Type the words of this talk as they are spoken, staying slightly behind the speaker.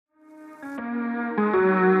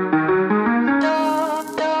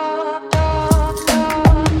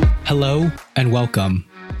Hello and welcome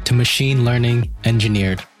to Machine Learning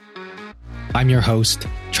Engineered. I'm your host,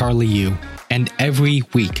 Charlie Yu, and every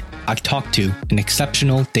week I talk to an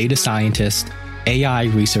exceptional data scientist, AI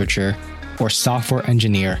researcher, or software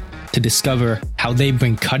engineer to discover how they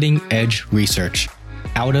bring cutting-edge research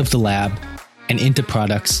out of the lab and into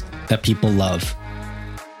products that people love.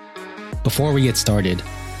 Before we get started,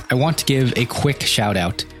 I want to give a quick shout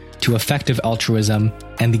out to Effective Altruism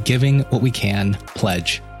and the Giving What We Can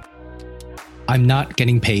pledge. I'm not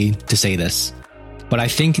getting paid to say this, but I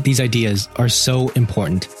think these ideas are so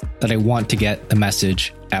important that I want to get the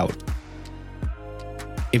message out.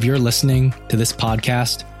 If you're listening to this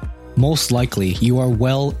podcast, most likely you are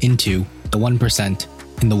well into the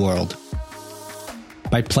 1% in the world.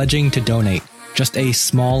 By pledging to donate just a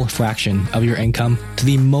small fraction of your income to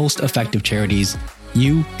the most effective charities,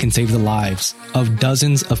 you can save the lives of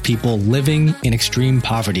dozens of people living in extreme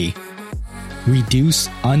poverty, reduce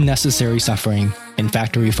unnecessary suffering in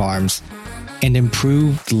factory farms, and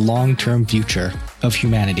improve the long-term future of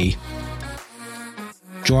humanity.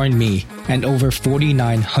 Join me and over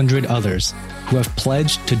 4,900 others who have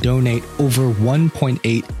pledged to donate over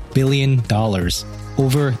 $1.8 billion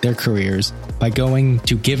over their careers by going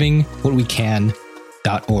to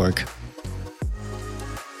givingwhatwecan.org.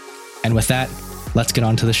 And with that, let's get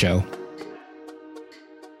on to the show.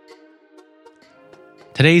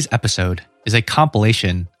 Today's episode is a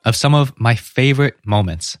compilation of some of my favorite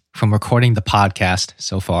moments from recording the podcast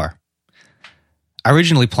so far. I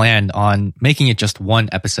originally planned on making it just one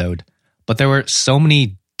episode, but there were so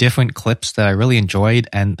many different clips that I really enjoyed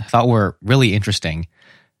and thought were really interesting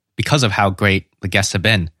because of how great the guests have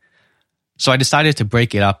been. So I decided to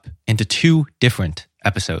break it up into two different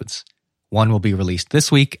episodes. One will be released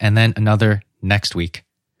this week and then another next week.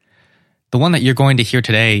 The one that you're going to hear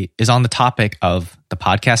today is on the topic of the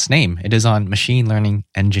podcast's name. It is on machine learning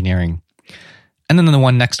engineering. And then the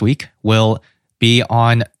one next week will be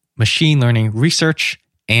on machine learning research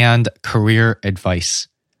and career advice.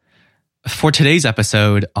 For today's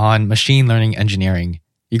episode on machine learning engineering,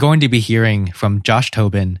 you're going to be hearing from Josh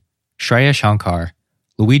Tobin, Shreya Shankar,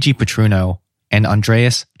 Luigi Petruno, and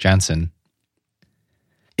Andreas Janssen.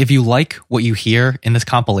 If you like what you hear in this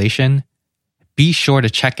compilation, be sure to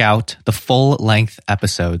check out the full-length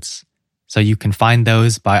episodes. So you can find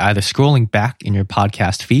those by either scrolling back in your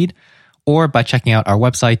podcast feed or by checking out our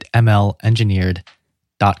website,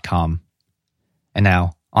 mlengineered.com. And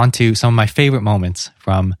now, on to some of my favorite moments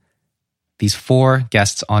from these four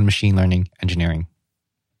guests on machine learning engineering.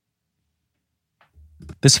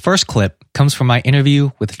 This first clip comes from my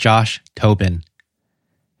interview with Josh Tobin.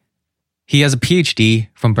 He has a PhD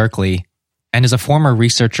from Berkeley and is a former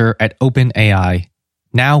researcher at OpenAI,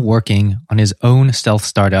 now working on his own stealth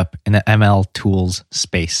startup in the ML tools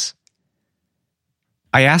space.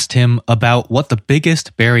 I asked him about what the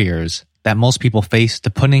biggest barriers that most people face to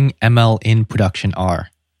putting ML in production are,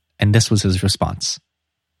 and this was his response.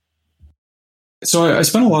 So I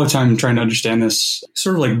spent a lot of time trying to understand this,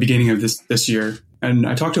 sort of like beginning of this year, and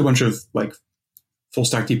I talked to a bunch of like full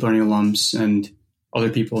stack deep learning alums and other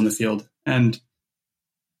people in the field, and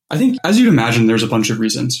I think, as you'd imagine, there's a bunch of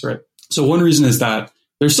reasons, right? So one reason is that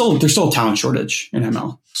there's still a talent shortage in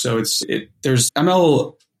ML. So there's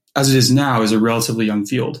ML as it is now is a relatively young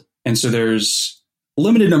field, and so there's a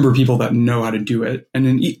limited number of people that know how to do it, and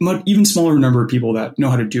an even smaller number of people that know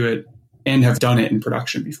how to do it and have done it in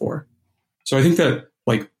production before. So I think that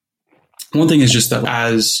like one thing is just that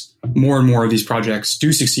as more and more of these projects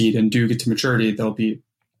do succeed and do get to maturity, there'll be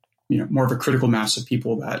more of a critical mass of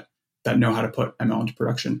people that know how to put ML into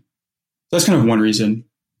production. That's kind of one reason.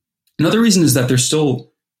 Another reason is that there's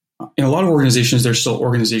still, in a lot of organizations, there's still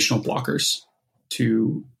organizational blockers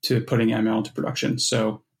to putting ML into production.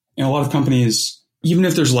 So in a lot of companies, even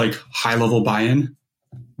if there's like high level buy-in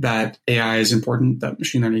that AI is important, that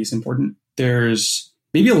machine learning is important, there's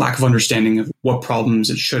maybe a lack of understanding of what problems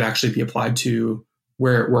it should actually be applied to,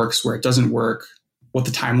 where it works, where it doesn't work, what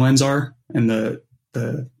the timelines are, and the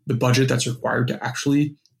budget that's required to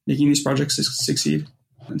actually making these projects succeed.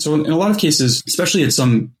 And so in a lot of cases, especially at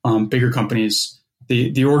some bigger companies,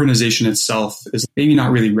 the organization itself is maybe not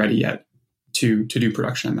really ready yet to do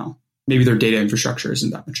production ML. Maybe their data infrastructure isn't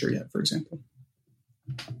that mature yet, for example.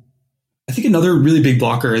 I think another really big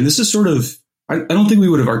blocker, and this is sort of, I don't think we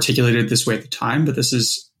would have articulated it this way at the time, but this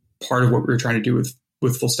is part of what we were trying to do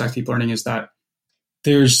with full stack deep learning, is that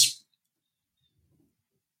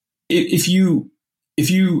if you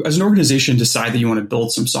as an organization decide that you want to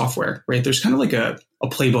build some software, right, there's kind of like a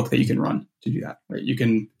playbook that you can run to do that, right? You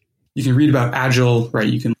can read about Agile, right?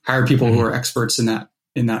 You can hire people who are experts in that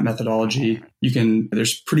in that methodology.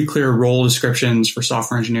 There's pretty clear role descriptions for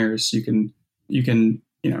software engineers. You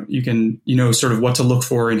know sort of what to look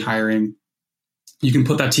for in hiring. You can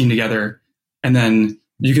put that team together, and then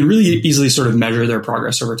you can really easily sort of measure their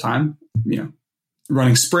progress over time. You know,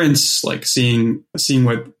 running sprints, like seeing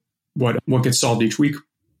what gets solved each week.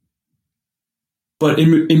 But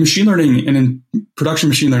in machine learning and in production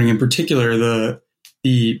machine learning in particular,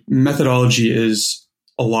 the methodology is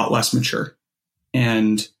a lot less mature.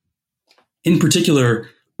 And in particular,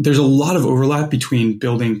 there's a lot of overlap between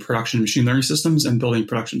building production machine learning systems and building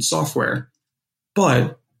production software.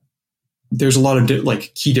 But there's a lot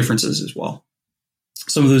of key differences as well.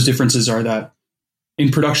 Some of those differences are that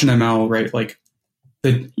in production ML, right, like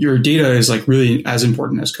your data is like really as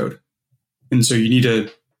important as code. And so you need to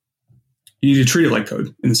treat it like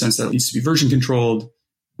code in the sense that it needs to be version controlled,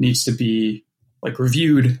 needs to be like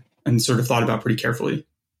reviewed and sort of thought about pretty carefully.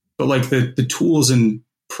 But like the tools and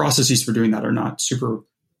processes for doing that are not super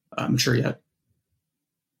mature yet.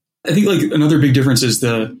 I think like another big difference is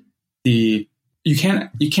you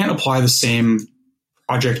can't apply the same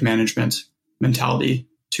project management mentality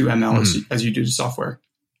to ML as you do to software.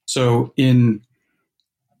 So in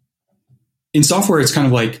software, it's kind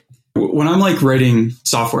of like when I'm like writing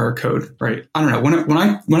software code, right? I don't know,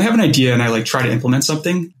 when I have an idea and I like try to implement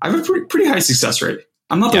something, I have a pretty high success rate.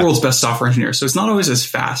 I'm not the world's best software engineer, so it's not always as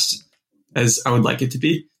fast as I would like it to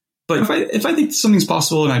be. But if I think something's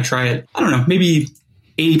possible and I try it, I don't know, maybe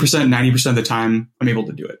 80%, 90% of the time, I'm able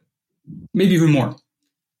to do it. Maybe even more.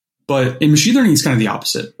 But in machine learning, it's kind of the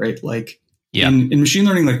opposite, right? Like in machine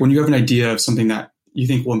learning, like when you have an idea of something that you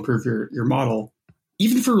think will improve your model,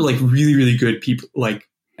 even for like really, really good people, like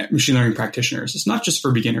machine learning practitioners, it's not just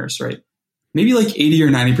for beginners, right? Maybe like 80 or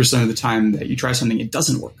 90% of the time that you try something, it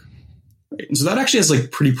doesn't work. Right? And so that actually has like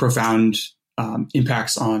pretty profound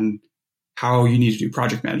impacts on how you need to do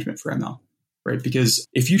project management for ML, right? Because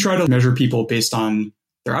if you try to measure people based on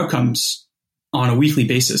their outcomes on a weekly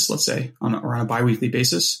basis, let's say, or on a biweekly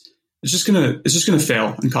basis, it's just gonna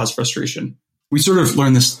fail and cause frustration. We sort of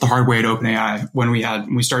learned this the hard way at OpenAI when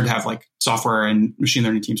we started to have like software and machine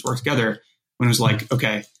learning teams work together. When it was like,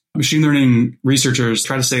 okay, machine learning researchers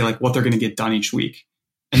try to say like what they're going to get done each week,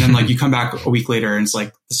 and then like you come back a week later and it's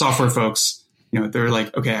like the software folks, you know, they're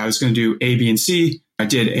like, okay, I was going to do A, B, and C. I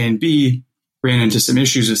did A and B. Ran into some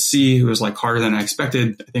issues with C. It was like harder than I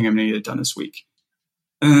expected. I think I'm going to get it done this week.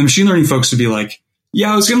 And then the machine learning folks would be like,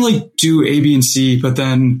 yeah, I was going to like do A, B, and C, but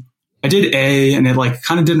then I did A and it like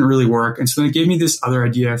kind of didn't really work. And so then it gave me this other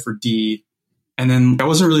idea for D. And then I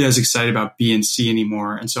wasn't really as excited about B and C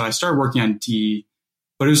anymore. And so I started working on D,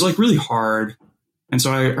 but it was like really hard. And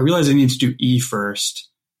so I realized I needed to do E first.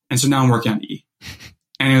 And so now I'm working on E.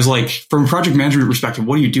 And it was like, from a project management perspective,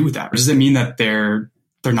 what do you do with that? Does it mean that they're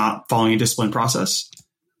not following a disciplined process?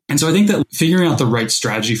 And so I think that figuring out the right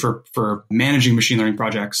strategy for managing machine learning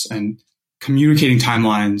projects and communicating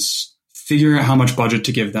timelines, figuring out how much budget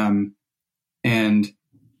to give them, and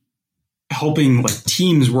helping like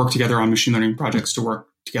teams work together on machine learning projects to work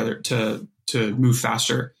together to move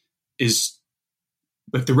faster is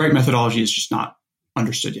like the right methodology is just not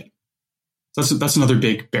understood yet. That's another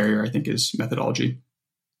big barrier, I think, is methodology.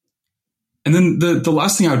 And then the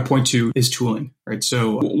last thing I would point to is tooling, right?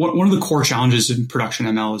 So one of the core challenges in production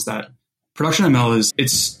ML is that production ML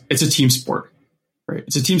it's a team sport, right?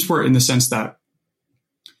 It's a team sport in the sense that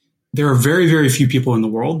there are very, very few people in the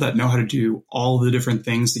world that know how to do all the different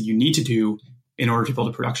things that you need to do in order to build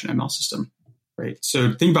a production ML system, right?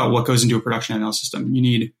 So think about what goes into a production ML system. You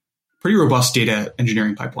need pretty robust data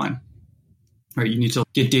engineering pipeline, right? You need to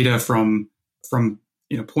get data from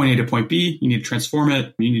point A to point B. You need to transform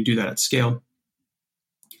it. You need to do that at scale.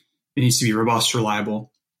 It needs to be robust,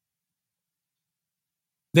 reliable.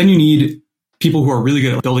 Then you need people who are really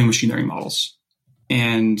good at building machine learning models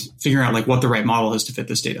and figuring out like what the right model is to fit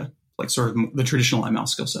this data, like sort of the traditional ML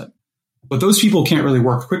skill set. But those people can't really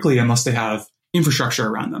work quickly unless they have infrastructure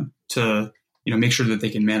around them to, make sure that they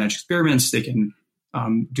can manage experiments, they can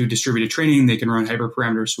do distributed training, they can run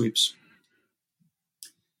hyperparameter sweeps.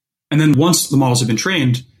 And then once the models have been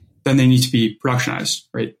trained, then they need to be productionized,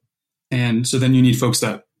 right? And so then you need folks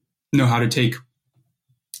that know how to take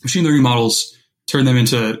machine learning models, turn them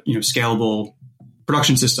into, scalable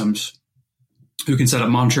production systems, who can set up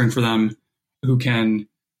monitoring for them, who can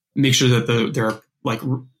make sure that there are like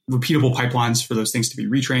repeatable pipelines for those things to be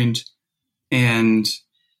retrained. And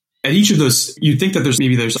at each of those, you'd think that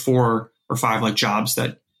there's 4 or 5 like jobs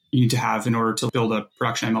that you need to have in order to build a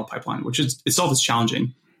production ML pipeline, which itself is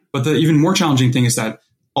challenging. But the even more challenging thing is that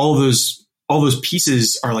all those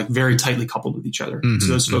pieces are like very tightly coupled with each other. Mm-hmm, so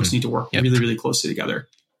those folks need to work really, really closely together.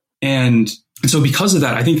 And so because of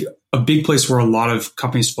that, I think a big place where a lot of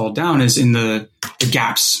companies fall down is in the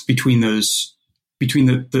gaps between those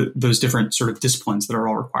different sort of disciplines that are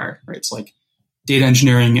all required, right? It's like data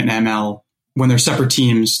engineering and ML. When they're separate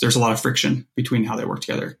teams, there's a lot of friction between how they work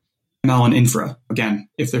together. ML and infra, again,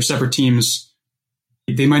 if they're separate teams,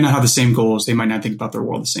 they might not have the same goals. They might not think about their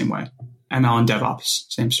world the same way. ML and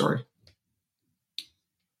DevOps, same story.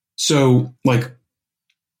 So like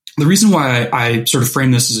the reason why I sort of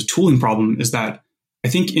frame this as a tooling problem is that I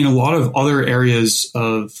think in a lot of other areas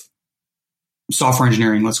of software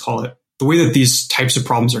engineering, let's call it, the way that these types of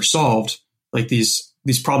problems are solved, like these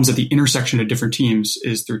problems at the intersection of different teams,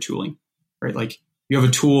 is through tooling, right? Like you have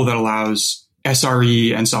a tool that allows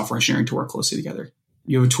SRE and software engineering to work closely together.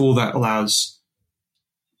 You have a tool that allows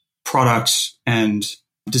product and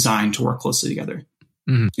design to work closely together.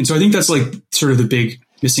 Mm-hmm. And so I think that's like sort of the big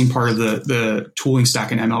missing part of the tooling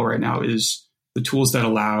stack in ML right now is the tools that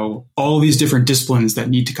allow all these different disciplines that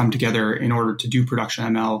need to come together in order to do production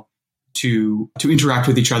ML to interact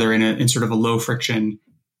with each other in sort of a low friction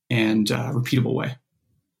and repeatable way.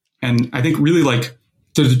 And I think really like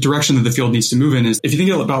the direction that the field needs to move in is if you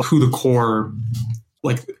think about who the core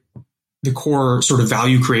sort of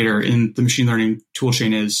value creator in the machine learning tool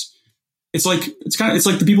chain is, it's like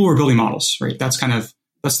the people who are building models, right? That's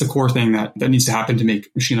the core thing that needs to happen to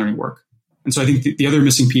make machine learning work. And so I think the other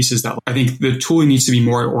missing piece is that I think the tooling needs to be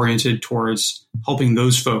more oriented towards helping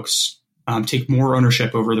those folks take more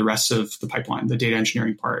ownership over the rest of the pipeline, the data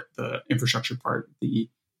engineering part, the infrastructure part, the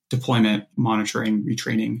deployment, monitoring,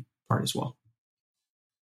 retraining part as well.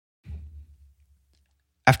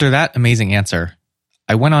 After that amazing answer,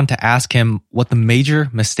 I went on to ask him what the major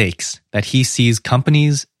mistakes that he sees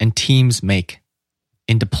companies and teams make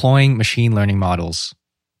in deploying machine learning models.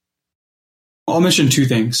 I'll mention two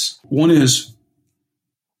things. One is,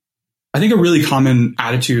 I think a really common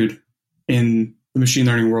attitude in the machine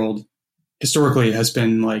learning world historically has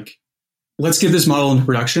been like, let's get this model into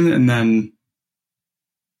production and then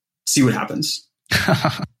see what happens.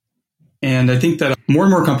 And I think that more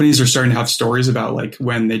and more companies are starting to have stories about like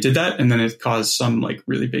when they did that and then it caused some like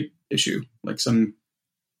really big issue, like some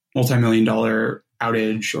multi-million-dollar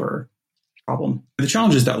outage or problem. The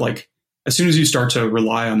challenge is that like as soon as you start to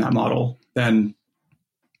rely on that model, then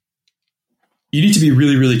you need to be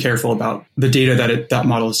really, really careful about the data that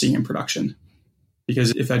model is seeing in production.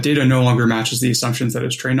 Because if that data no longer matches the assumptions that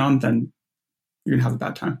it's trained on, then you're going to have a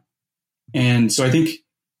bad time. And so I think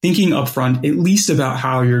thinking upfront, at least about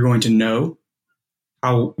how you're going to know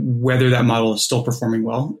whether that model is still performing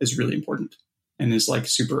well is really important and is like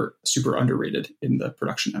super, super underrated in the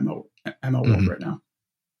production ML world right now.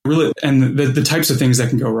 Really, and the types of things that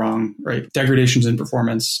can go wrong, right? Degradations in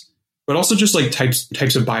performance, but also just like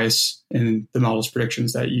types of bias in the model's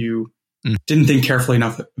predictions that you didn't think carefully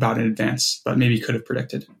enough about in advance, but maybe could have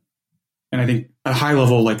predicted. And I think at a high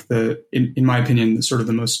level, like in my opinion,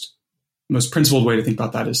 the most principled way to think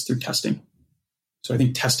about that is through testing. So I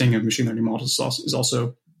think testing of machine learning models is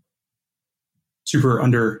also super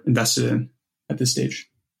under invested in at this stage.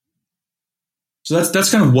 So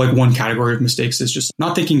that's kind of like one category of mistakes is just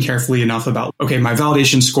not thinking carefully enough about, okay, my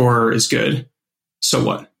validation score is good. So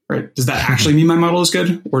what, right? Does that actually mean my model is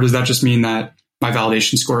good? Or does that just mean that my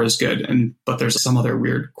validation score is good, but there's some other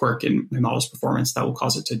weird quirk in my model's performance that will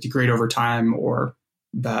cause it to degrade over time, or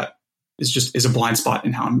that is a blind spot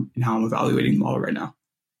in how I'm evaluating the model right now.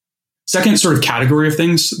 Second sort of category of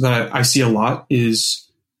things that I see a lot is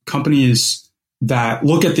companies that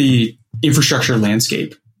look at the infrastructure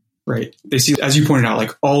landscape, right? They see, as you pointed out,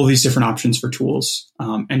 like all of these different options for tools,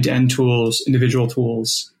 end-to-end tools, individual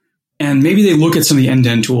tools. And maybe they look at some of the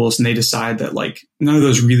end-to-end tools and they decide that like none of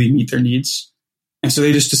those really meet their needs. And so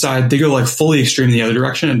they just decide, they go like fully extreme in the other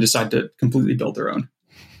direction and decide to completely build their own.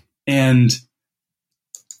 And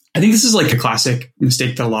I think this is like a classic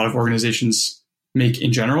mistake that a lot of organizations make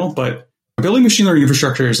in general, but building machine learning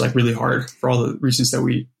infrastructure is like really hard for all the reasons that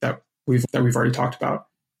we've already talked about.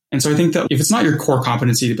 And so I think that if it's not your core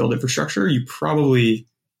competency to build infrastructure, you probably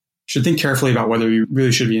should think carefully about whether you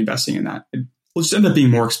really should be investing in that. It will just end up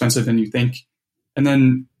being more expensive than you think. And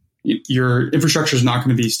then your infrastructure is not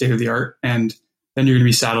going to be state of the art. And then you're going to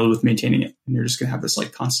be saddled with maintaining it. And you're just going to have this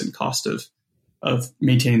like constant cost of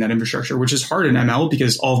maintaining that infrastructure, which is hard in ML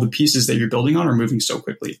because all the pieces that you're building on are moving so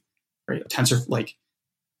quickly, right? Tensor, like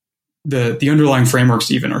the underlying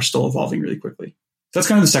frameworks even are still evolving really quickly. So that's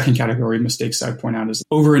kind of the second category of mistakes I'd point out is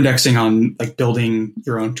over-indexing on like building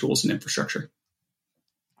your own tools and infrastructure.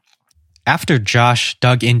 After Josh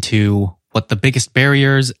dug into what the biggest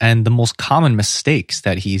barriers and the most common mistakes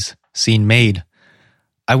that he's seen made,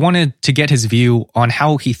 I wanted to get his view on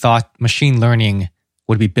how he thought machine learning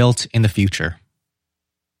would be built in the future?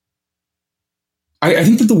 I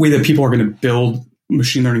think that the way that people are going to build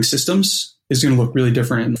machine learning systems is going to look really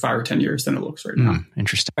different in 5 or 10 years than it looks right now.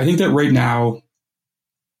 Interesting. I think that right now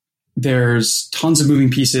there's tons of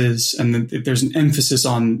moving pieces and there's an emphasis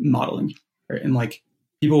on modeling, right? And like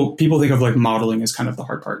people think of like modeling as kind of the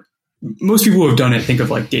hard part. Most people who have done it think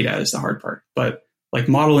of like data as the hard part, but like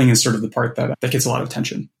modeling is sort of the part that gets a lot of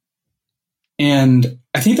attention. And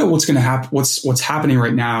I think that what's going to happen, what's happening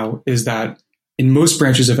right now is that in most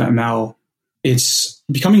branches of ML, it's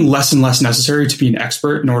becoming less and less necessary to be an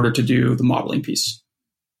expert in order to do the modeling piece.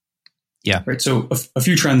 Yeah. Right. So a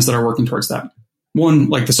few trends that are working towards that. One,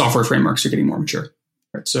 like the software frameworks are getting more mature.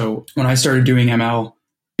 Right. So when I started doing ML,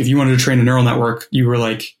 if you wanted to train a neural network, you were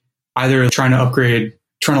like either trying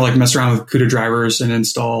to like mess around with CUDA drivers and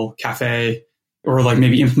install Caffe, or like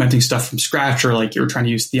maybe implementing stuff from scratch, or like you were trying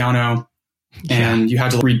to use Theano and you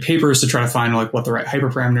had to read papers to try to find like what the right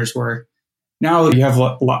hyperparameters were. Now you have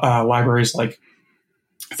libraries like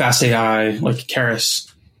FastAI, like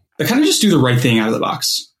Keras, that kind of just do the right thing out of the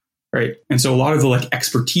box, right? And so a lot of the like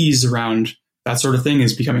expertise around that sort of thing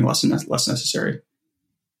is becoming less and less necessary.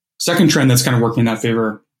 Second trend that's kind of working in that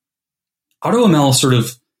favor, AutoML sort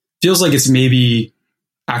of feels like it's maybe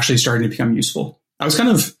actually starting to become useful. I was kind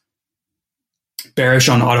of bearish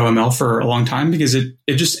on AutoML for a long time because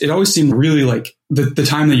it always seemed really like the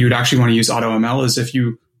time that you would actually want to use AutoML is if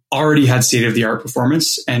you already had state-of-the-art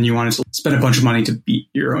performance and you wanted to spend a bunch of money to beat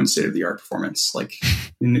your own state-of-the-art performance. Like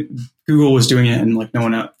Google was doing it and like no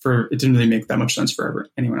one else, it didn't really make that much sense for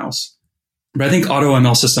anyone else. But I think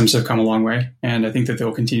AutoML systems have come a long way, and I think that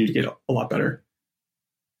they'll continue to get a lot better.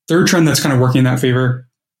 Third trend that's kind of working in that favor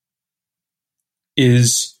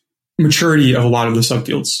is maturity of a lot of the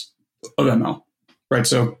subfields of ML, right?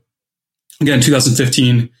 So again,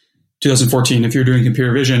 2015, 2014, if you're doing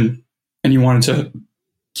computer vision and you wanted to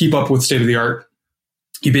keep up with state of the art,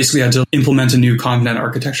 you basically had to implement a new ConvNet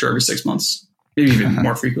architecture every 6 months, maybe even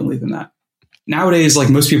more frequently than that. Nowadays, like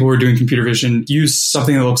most people who are doing computer vision use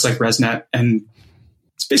something that looks like ResNet, and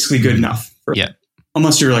it's basically good enough.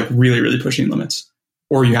 Unless you're like really, really pushing limits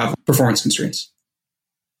or you have performance constraints.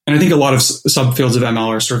 And I think a lot of subfields of ML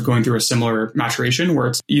are sort of going through a similar maturation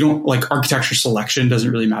where architecture selection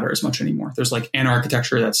doesn't really matter as much anymore. There's like an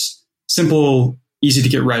architecture that's simple, easy to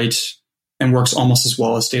get right, and works almost as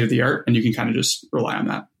well as state of the art. And you can kind of just rely on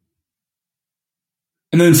that.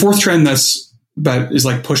 And then fourth trend that is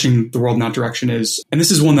like pushing the world in that direction is, and this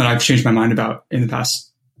is one that I've changed my mind about in the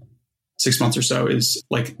past 6 months or so, is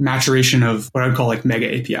like maturation of what I would call like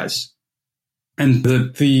mega APIs. And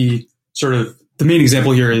the sort of the main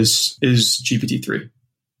example here is GPT-3,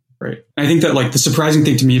 right? And I think that like the surprising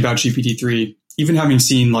thing to me about GPT-3, even having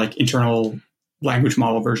seen like internal language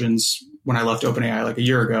model versions when I left OpenAI like a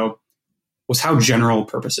year ago, was how general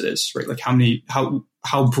purpose it is, right? Like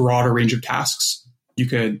how broad a range of tasks you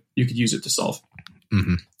could use it to solve.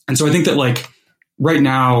 Mm-hmm. And so I think that like right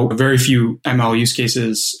now, very few ML use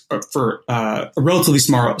cases for a relatively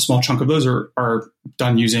small chunk of those are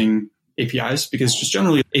done using APIs, because just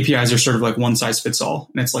generally APIs are sort of like one size fits all,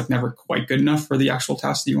 and it's like never quite good enough for the actual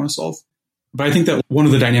task that you want to solve. But I think that one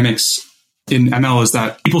of the dynamics in ML is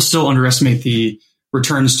that people still underestimate the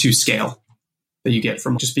returns to scale that you get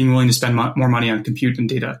from just being willing to spend more money on compute and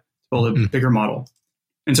data to build a bigger model.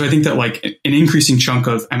 And so I think that like an increasing chunk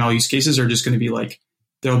of ML use cases are just going to be like,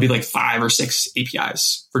 there'll be like 5 or 6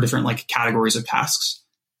 APIs for different like categories of tasks.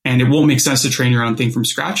 And it won't make sense to train your own thing from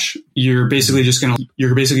scratch. You're basically going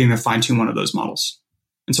to fine tune one of those models.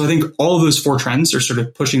 And so I think all of those 4 trends are sort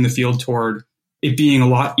of pushing the field toward it being a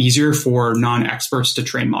lot easier for non-experts to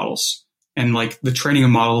train models. And like the training of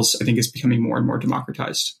models, I think, is becoming more and more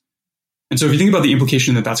democratized. And so if you think about the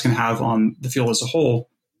implication that that's going to have on the field as a whole,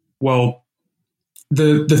 well,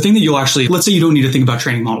 the thing that you'll actually, let's say you don't need to think about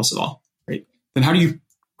training models at all, right? Then how do you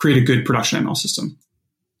create a good production ML system?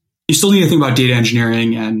 You still need to think about data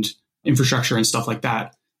engineering and infrastructure and stuff like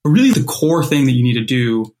that. But really the core thing that you need to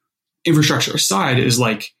do, infrastructure aside, is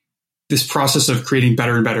like this process of creating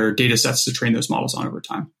better and better data sets to train those models on over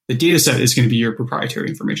time. The data set is going to be your proprietary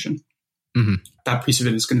information. Mm-hmm. That piece of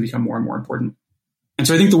it is going to become more and more important. And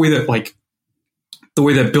so I think the way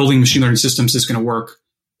that building machine learning systems is going to work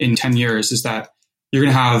in 10 years is that you're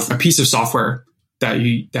going to have a piece of software that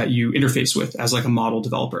you interface with as like a model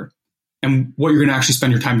developer. And what you're going to actually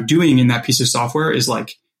spend your time doing in that piece of software is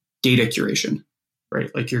like data curation, right?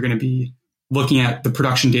 Like you're going to be looking at the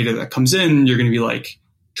production data that comes in. You're going to be like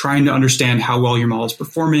trying to understand how well your model is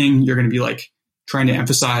performing. You're going to be like trying to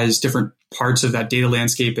emphasize different parts of that data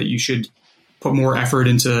landscape that you should put more effort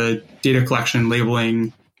into: data collection,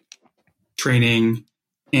 labeling, training,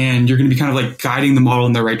 and you're going to be kind of like guiding the model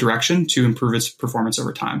in the right direction to improve its performance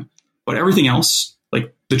over time. But everything else,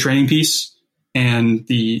 like the training piece and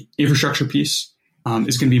the infrastructure piece,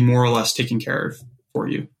 is going to be more or less taken care of for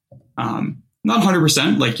you. Not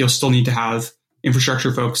 100%, like you'll still need to have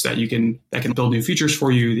infrastructure folks that can build new features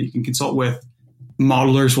for you, that you can consult with.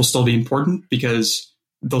 Modelers will still be important because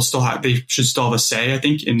they should still have a say, I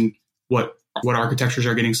think, in what architectures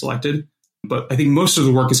are getting selected. But I think most of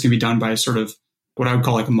the work is going to be done by sort of what I would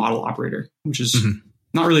call like a model operator, which is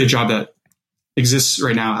not really a job that exists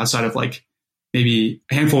right now outside of like maybe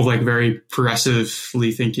a handful of like very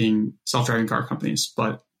progressively thinking self-driving car companies.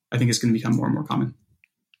 But I think it's going to become more and more common.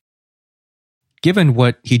 Given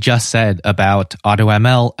what he just said about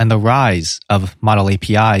AutoML and the rise of model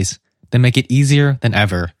APIs, they make it easier than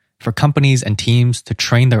ever for companies and teams to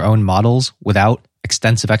train their own models without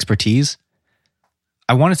extensive expertise.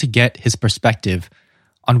 I wanted to get his perspective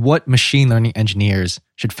on what machine learning engineers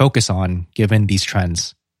should focus on given these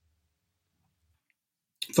trends.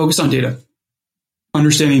 Focus on data.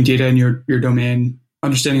 Understanding data in your domain,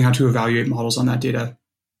 understanding how to evaluate models on that data.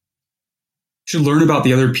 You should learn about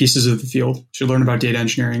the other pieces of the field. You should learn about data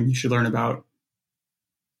engineering. You should learn about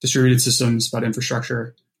distributed systems, about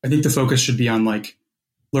infrastructure. I think the focus should be on like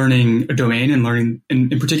learning a domain and learning, in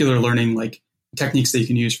particular, learning like techniques that you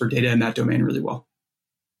can use for data in that domain really well.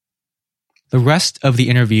 The rest of the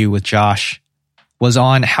interview with Josh was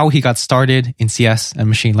on how he got started in CS and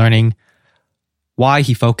machine learning, why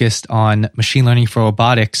he focused on machine learning for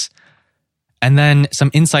robotics, and then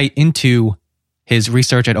some insight into his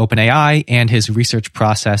research at OpenAI and his research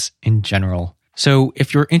process in general. So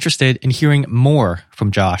if you're interested in hearing more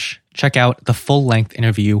from Josh, check out the full-length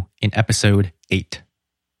interview in episode 8.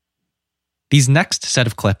 These next set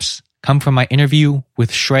of clips come from my interview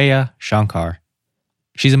with Shreya Shankar.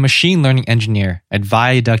 She's a machine learning engineer at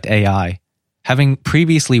Viaduct AI, having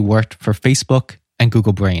previously worked for Facebook and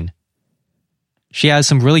Google Brain. She has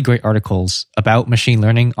some really great articles about machine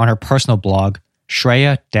learning on her personal blog,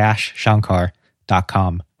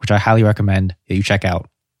 shreya-shankar.com, which I highly recommend that you check out.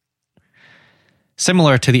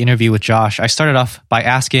 Similar to the interview with Josh, I started off by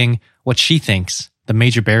asking what she thinks the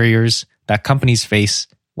major barriers that companies face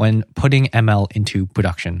when putting ML into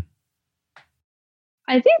production.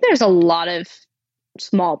 I think there's a lot of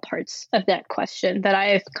small parts of that question that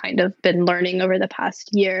I've kind of been learning over the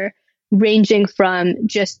past year, ranging from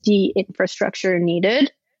just the infrastructure needed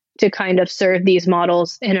to kind of serve these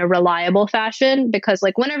models in a reliable fashion. Because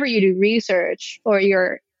like whenever you do research or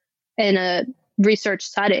you're in a research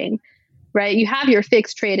setting, right, you have your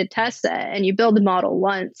fixed traded test set and you build the model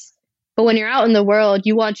once. But when you're out in the world,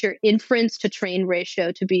 you want your inference to train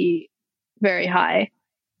ratio to be very high.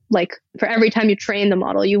 Like for every time you train the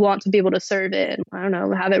model, you want to be able to serve it,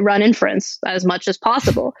 have it run inference as much as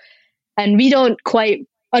possible. And we don't quite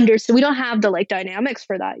understand, we don't have the like dynamics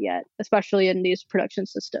for that yet, especially in these production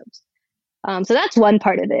systems. So that's one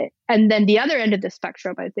part of it. And then the other end of the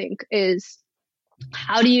spectrum, I think, is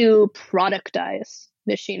how do you productize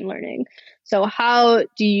machine learning? So how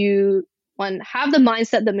do you have the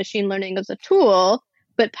mindset that machine learning is a tool,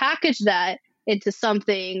 but package that into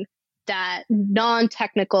something that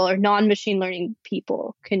non-technical or non-machine learning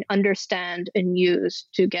people can understand and use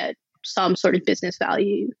to get some sort of business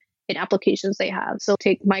value in applications they have. So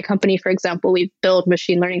take my company, for example, we build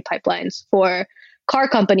machine learning pipelines for car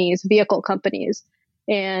companies, vehicle companies.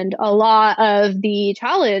 And a lot of the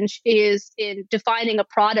challenge is in defining a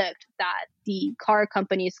product that the car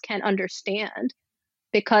companies can understand,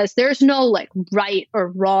 because there's no like right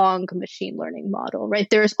or wrong machine learning model, right?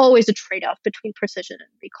 There's always a trade-off between precision and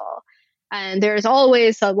recall. And there's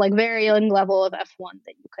always a like varying level of F1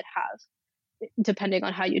 that you could have depending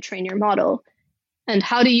on how you train your model. And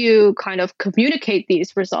how do you kind of communicate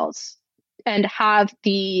these results and have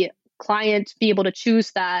the client be able to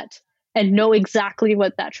choose that and know exactly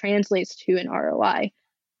what that translates to in ROI?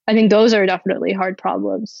 I think those are definitely hard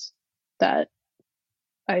problems that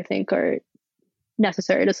I think are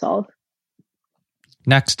necessary to solve.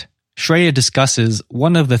 Next, Shreya discusses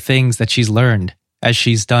one of the things that she's learned as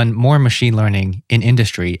she's done more machine learning in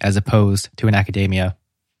industry as opposed to in academia.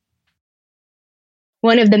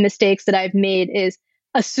 One of the mistakes that I've made is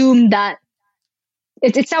assume that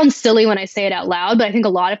it sounds silly when I say it out loud, but I think a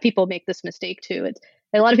lot of people make this mistake too.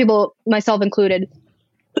 A lot of people, myself included,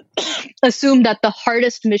 assume that the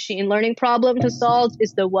hardest machine learning problem to solve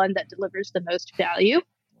is the one that delivers the most value.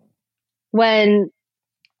 When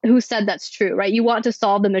who said that's true, right? You want to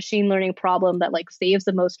solve the machine learning problem that like saves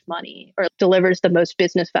the most money or delivers the most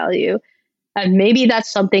business value. And maybe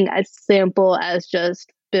that's something as simple as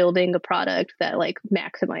just building a product that like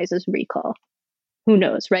maximizes recall. who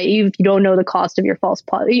knows, right? You don't know the cost of your false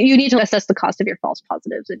positives. You need to assess the cost of your false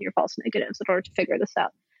positives and your false negatives in order to figure this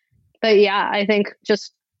out. But yeah, I think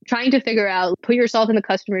just trying to figure out, put yourself in the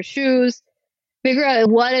customer's shoes, figure out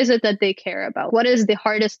what is it that they care about. What is the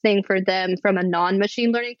hardest thing for them from a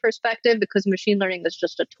non-machine learning perspective? Because machine learning is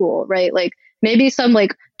just a tool, right? Like maybe some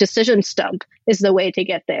like decision stump is the way to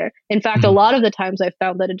get there. In fact, a lot of the times I've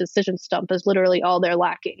found that a decision stump is literally all they're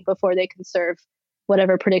lacking before they can serve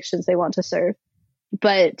whatever predictions they want to serve.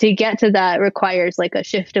 But to get to that requires like a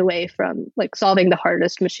shift away from like solving the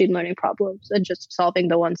hardest machine learning problems and just solving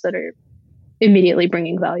the ones that are immediately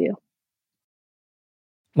bringing value.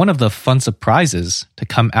 One of the fun surprises to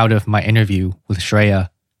come out of my interview with Shreya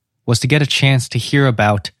was to get a chance to hear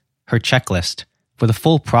about her checklist for the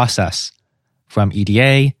full process, from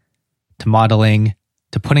EDA to modeling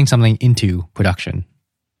to putting something into production.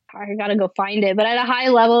 I gotta go find it. But at a high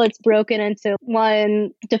level, it's broken into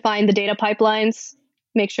one, define the data pipelines,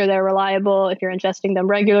 make sure they're reliable. If you're ingesting them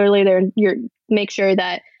regularly, make sure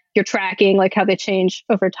that you're tracking like how they change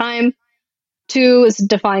over time. 2 is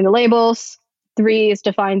define the labels. 3 is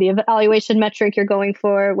define the evaluation metric you're going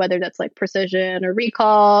for, whether that's like precision or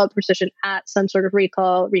recall, precision at some sort of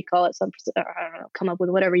recall at some, I don't know, come up with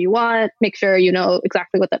whatever you want. Make sure you know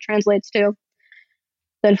exactly what that translates to.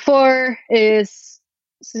 Then 4 is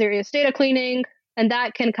serious data cleaning, and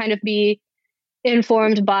that can kind of be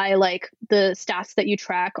informed by like the stats that you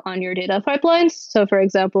track on your data pipelines. So for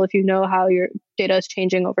example, if you know how your data is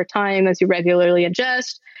changing over time as you regularly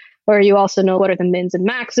ingest, or you also know what are the mins and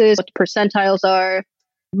maxes, what the percentiles are.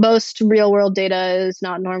 Most real world data is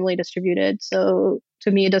not normally distributed. So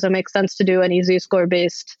to me, it doesn't make sense to do any Z-score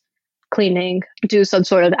based cleaning, do some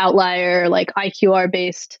sort of outlier like IQR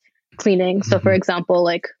based cleaning. So for example,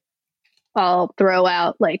 like I'll throw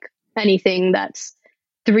out like anything that's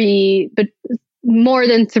more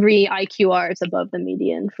than 3 IQRs above the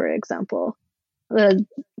median, for example.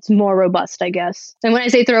 It's more robust, I guess. And when I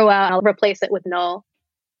say throw out, I'll replace it with null.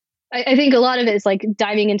 I think a lot of it is like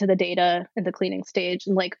diving into the data at the cleaning stage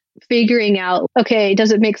and like figuring out, okay,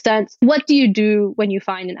 does it make sense? What do you do when you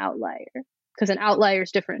find an outlier? Because an outlier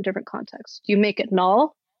is different in different contexts. Do you make it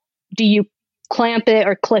null? Do you clamp it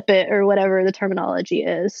or clip it or whatever the terminology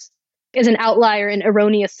is? Is an outlier an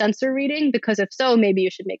erroneous sensor reading? Because if so, maybe you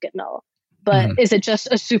should make it null. But is it just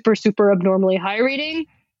a super, super abnormally high reading?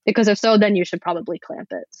 Because if so, then you should probably clamp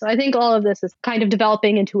it. So I think all of this is kind of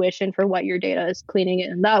developing intuition for what your data is, cleaning it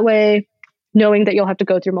in that way, knowing that you'll have to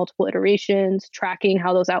go through multiple iterations, tracking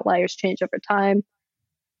how those outliers change over time.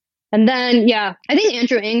 And then, yeah, I think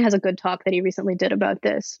Andrew Ng has a good talk that he recently did about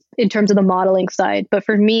this in terms of the modeling side. But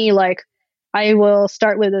for me, like, I will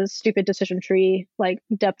start with a stupid decision tree, like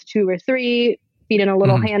depth 2 or 3, feed in a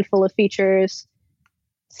little handful of features,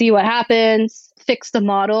 see what happens, fix the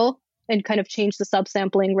model, and kind of change the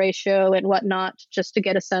subsampling ratio and whatnot, just to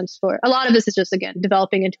get a sense for. A lot of this is just, again,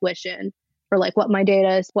 developing intuition for like what my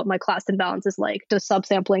data is, what my class imbalance is like. Does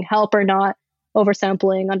subsampling help or not?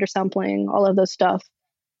 Oversampling, undersampling, all of those stuff.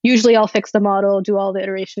 Usually I'll fix the model, do all the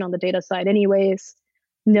iteration on the data side anyways,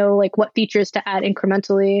 know like what features to add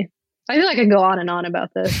incrementally. I feel like I can go on and on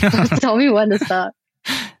about this. Tell me when to stop.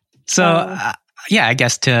 So, yeah, I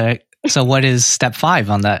guess so what is step 5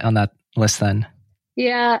 on that list then?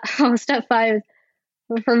 Yeah, step 5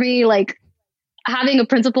 for me, like having a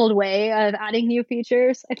principled way of adding new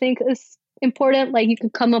features, I think is important. Like you can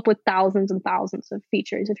come up with thousands and thousands of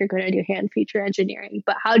features if you're going to do hand feature engineering,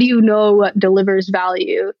 but how do you know what delivers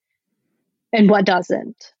value and what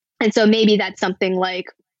doesn't? And so maybe that's something like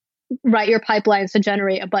write your pipelines to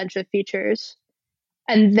generate a bunch of features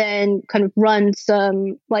and then kind of run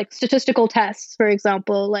some like statistical tests, for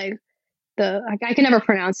example, like I can never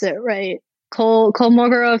pronounce it right.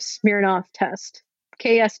 Kolmogorov-Smirnov test,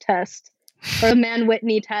 KS test, or the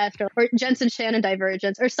Mann-Whitney test, or Jensen-Shannon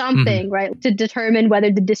divergence, or something, right? To determine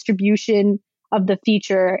whether the distribution of the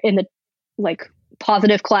feature in the like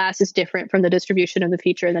positive class is different from the distribution of the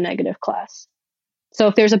feature in the negative class. So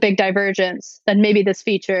if there's a big divergence, then maybe this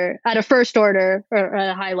feature at a first order or at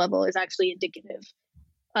a high level is actually indicative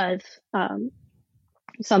of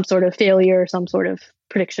some sort of failure, some sort of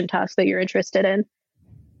prediction task that you're interested in.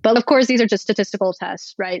 But of course, these are just statistical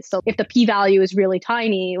tests, right? So if the p-value is really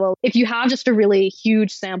tiny, well, if you have just a really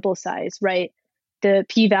huge sample size, right, the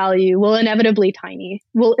p-value will inevitably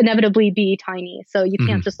be tiny. So you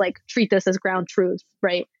can't just like treat this as ground truth,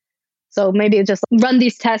 right? So maybe just run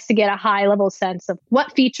these tests to get a high level sense of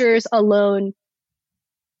what features alone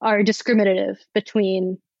are discriminative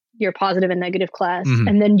between your positive and negative class.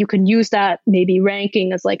 And then you can use that maybe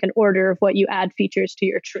ranking as like an order of what you add features to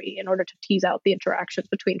your tree in order to tease out the interactions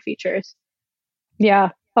between features. Yeah.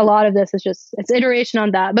 a lot of this is just, it's iteration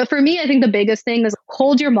on that. But for me, I think the biggest thing is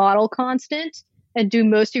hold your model constant and do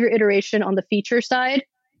most of your iteration on the feature side,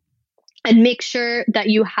 and make sure that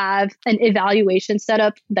you have an evaluation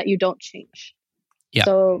setup that you don't change. Yeah.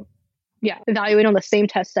 So yeah, evaluate on the same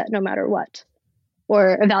test set no matter what,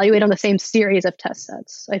 or evaluate on the same series of test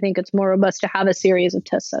sets. I think it's more robust to have a series of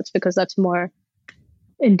test sets because that's more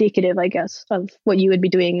indicative, I guess, of what you would be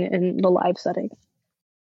doing in the live setting.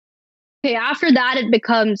 Okay, after that, it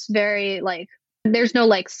becomes very like, there's no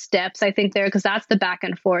like steps, I think, there, because that's the back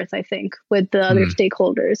and forth, I think, with the other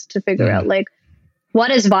stakeholders to figure out like what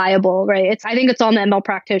is viable, right? I think it's on the ML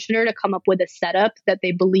practitioner to come up with a setup that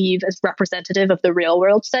they believe is representative of the real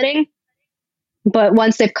world setting. But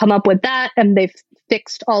once they've come up with that and they've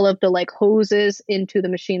fixed all of the like hoses into the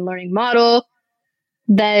machine learning model,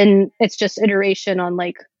 then it's just iteration on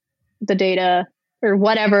like the data or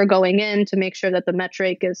whatever going in to make sure that the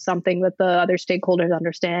metric is something that the other stakeholders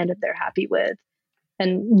understand and they're happy with.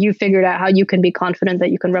 And you figured out how you can be confident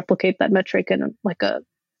that you can replicate that metric in like a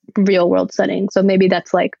real world setting. So maybe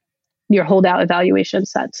that's like your holdout evaluation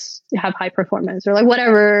sets have high performance or like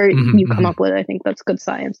whatever you come up with. I think that's good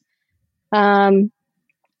science. And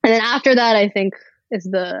then after that, I think is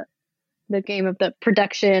the game of the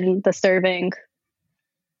production, the serving,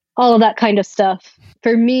 all of that kind of stuff.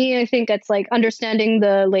 For me, I think it's like understanding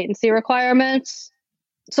the latency requirements.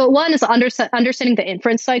 So one is understanding the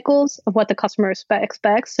inference cycles of what the customer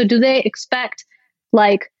expects. So do they expect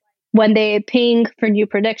like when they ping for new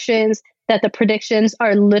predictions, that the predictions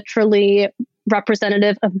are literally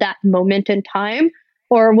representative of that moment in time?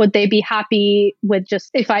 Or would they be happy with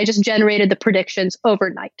just, if I just generated the predictions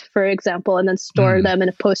overnight, for example, and then store them in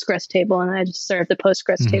a Postgres table and I just serve the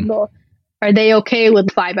Postgres table? Are they okay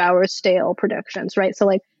with 5 hours stale predictions, right? So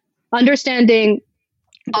like understanding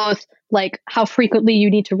both like how frequently you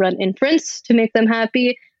need to run inference to make them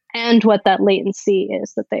happy and what that latency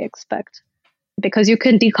is that they expect. Because you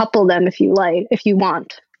can decouple them if you like, if you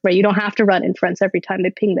want, right? You don't have to run inference every time they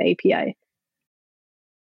ping the API.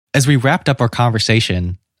 As we wrapped up our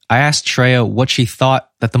conversation, I asked Shreya what she thought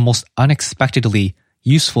that the most unexpectedly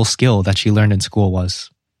useful skill that she learned in school was.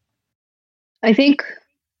 I think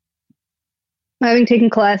having taken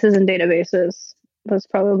classes in databases was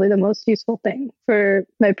probably the most useful thing for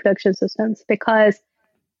my production systems, because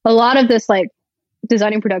a lot of this like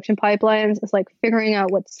designing production pipelines is like figuring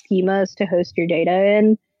out what schemas to host your data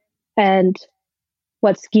in and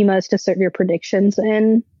what schemas to serve your predictions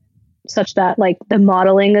in, such that like the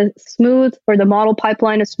modeling is smooth or the model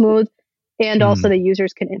pipeline is smooth, and also the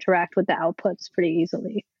users can interact with the outputs pretty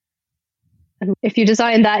easily. And if you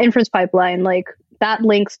design that inference pipeline, like that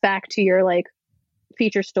links back to your like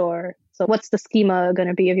feature store. So what's the schema going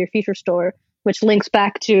to be of your feature store, which links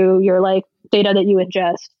back to your like data that you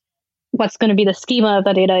ingest? What's going to be the schema of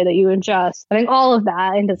the data that you ingest? I think all of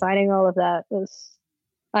that and designing all of that was,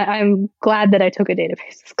 I'm glad that I took a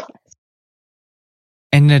databases class.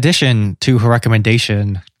 And in addition to her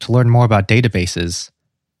recommendation to learn more about databases,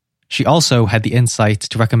 she also had the insight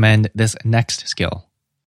to recommend this next skill.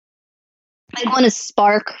 I think one is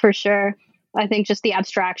Spark for sure. I think just the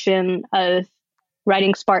abstraction of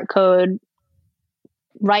writing Spark code,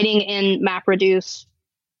 writing in MapReduce,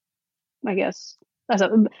 I guess,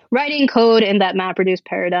 writing code in that MapReduce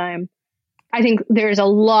paradigm. I think there's a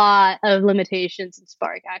lot of limitations in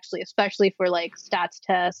Spark, actually, especially for like stats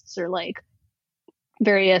tests or like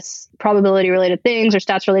various probability related things or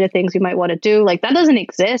stats related things you might want to do. Like that doesn't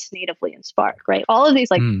exist natively in Spark, right? All of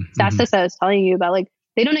these like stats tests I was telling you about, like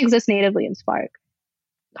they don't exist natively in Spark.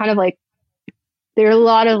 Kind of like there are a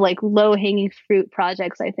lot of like low hanging fruit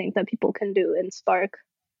projects, I think, that people can do in Spark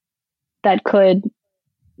that could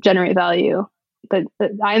generate value. But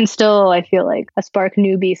I'm still, I feel like, a Spark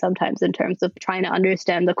newbie sometimes in terms of trying to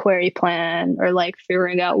understand the query plan or like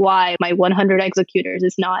figuring out why my 100 executors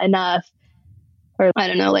is not enough. Or I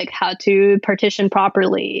don't know, like how to partition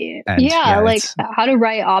properly. And, like how to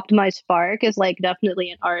write optimized Spark is like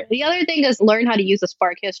definitely an art. The other thing is learn how to use the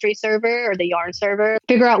Spark history server or the Yarn server.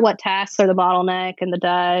 Figure out what tasks are the bottleneck and the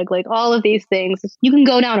DAG, like all of these things. You can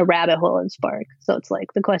go down a rabbit hole in Spark. So it's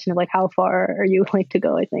like the question of like how far are you willing to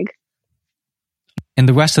go, I think. In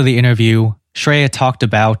the rest of the interview, Shreya talked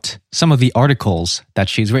about some of the articles that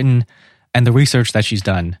she's written and the research that she's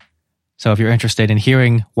done. So if you're interested in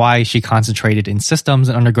hearing why she concentrated in systems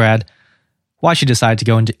in undergrad, why she decided to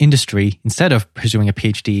go into industry instead of pursuing a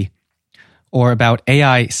PhD, or about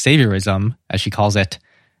AI saviorism, as she calls it,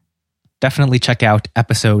 definitely check out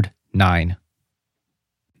episode 9.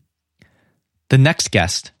 The next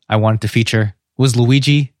guest I wanted to feature was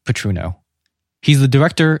Luigi Petruno. He's the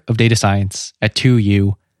director of data science at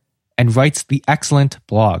 2U, and writes the excellent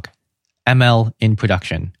blog, ML in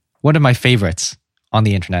Production, one of my favorites on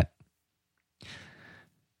the internet.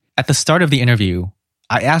 At the start of the interview,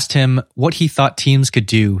 I asked him what he thought teams could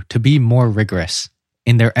do to be more rigorous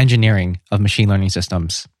in their engineering of machine learning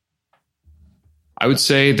systems. I would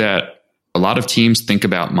say that a lot of teams think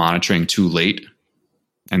about monitoring too late.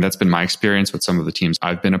 And that's been my experience with some of the teams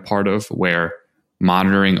I've been a part of, where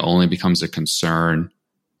monitoring only becomes a concern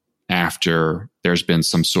after there's been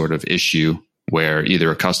some sort of issue where either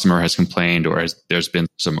a customer has complained or there's been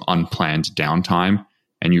some unplanned downtime.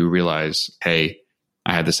 And you realize, hey,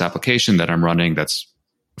 I had this application that I'm running that's,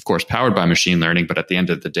 of course, powered by machine learning, but at the end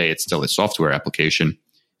of the day, it's still a software application.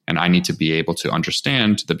 And I need to be able to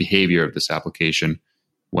understand the behavior of this application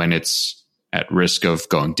when it's at risk of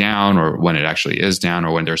going down, or when it actually is down,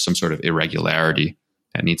 or when there's some sort of irregularity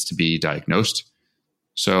that needs to be diagnosed.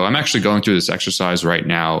 So I'm actually going through this exercise right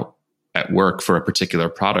now at work for a particular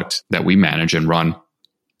product that we manage and run,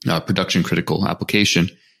 a production critical application.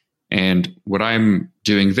 And what I'm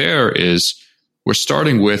doing there is we're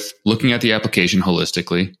starting with looking at the application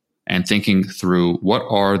holistically and thinking through what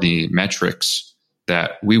are the metrics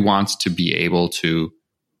that we want to be able to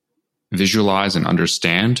visualize and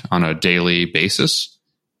understand on a daily basis,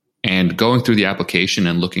 and going through the application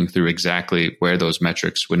and looking through exactly where those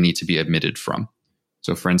metrics would need to be emitted from.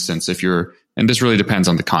 So for instance, and this really depends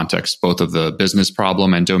on the context, both of the business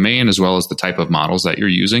problem and domain, as well as the type of models that you're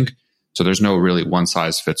using. So there's no really one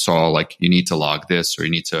size fits all, like you need to log this or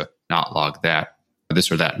you need to not log that,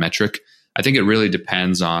 this or that metric. I think it really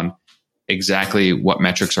depends on exactly what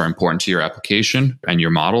metrics are important to your application and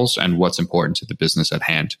your models and what's important to the business at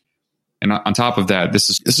hand. And on top of that, this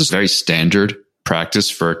is very standard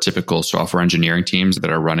practice for typical software engineering teams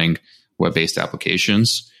that are running web-based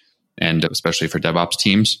applications, and especially for DevOps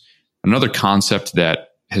teams. Another concept that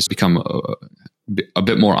has become a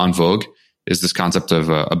bit more en vogue is this concept of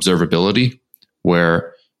observability,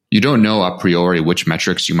 where you don't know a priori which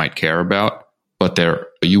metrics you might care about, but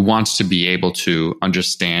you want to be able to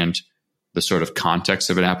understand the sort of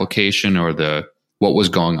context of an application or what was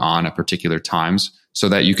going on at particular times, so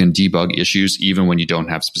that you can debug issues even when you don't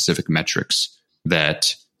have specific metrics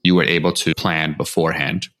that you were able to plan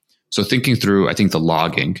beforehand. So thinking through, I think the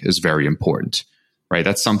logging is very important, right?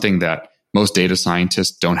 That's something that most data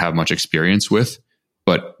scientists don't have much experience with,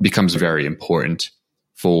 but becomes very important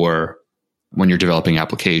for when you're developing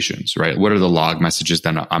applications, right? What are the log messages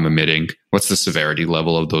that I'm emitting? What's the severity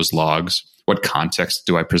level of those logs? What context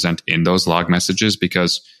do I present in those log messages?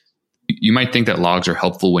 Because you might think that logs are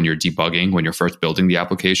helpful when you're debugging, when you're first building the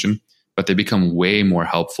application, but they become way more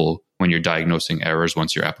helpful when you're diagnosing errors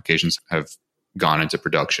once your applications have gone into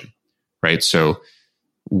production, right? So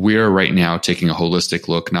we're right now taking a holistic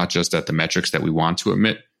look, not just at the metrics that we want to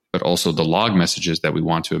emit, but also the log messages that we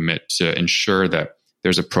want to emit, to ensure that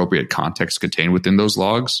there's appropriate context contained within those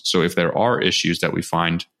logs. So if there are issues that we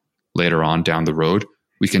find later on down the road,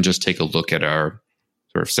 we can just take a look at our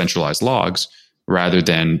sort of centralized logs, rather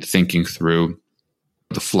than thinking through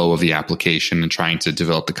the flow of the application and trying to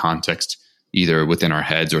develop the context either within our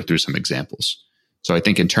heads or through some examples. So I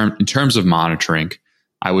think in terms of monitoring,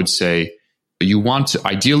 I would say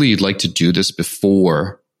ideally you'd like to do this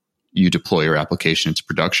before you deploy your application into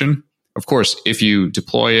production. Of course, if you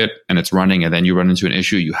deploy it and it's running and then you run into an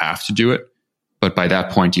issue, you have to do it. But by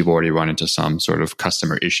that point, you've already run into some sort of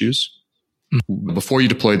customer issues. Mm-hmm. Before you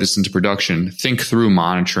deploy this into production, think through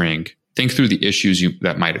monitoring. Think through the issues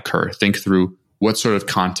that might occur. Think through what sort of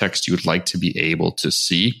context you would like to be able to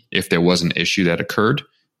see if there was an issue that occurred,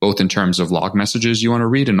 both in terms of log messages you want to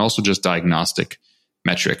read and also just diagnostic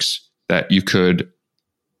metrics that you could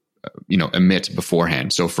emit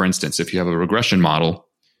beforehand. So for instance, if you have a regression model,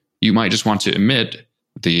 you might just want to emit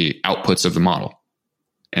the outputs of the model.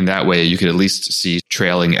 And that way you could at least see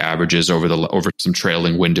trailing averages over some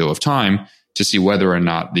trailing window of time to see whether or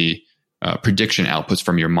not the prediction outputs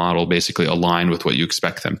from your model basically align with what you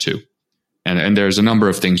expect them to. And there's a number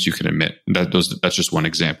of things you can emit. That's just one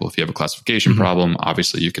example. If you have a classification problem,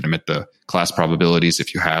 obviously you can emit the class probabilities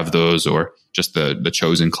if you have those, or just the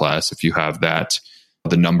chosen class if you have that,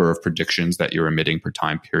 the number of predictions that you're emitting per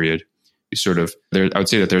time period. I would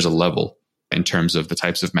say that there's a level in terms of the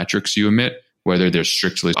types of metrics you emit, whether they're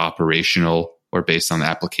strictly operational or based on the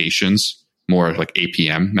applications, more like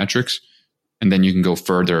APM metrics. And then you can go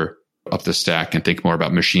further up the stack and think more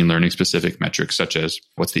about machine learning specific metrics, such as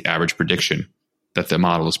what's the average prediction that the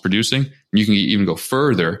model is producing. And you can even go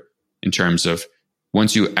further in terms of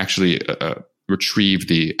once you actually retrieve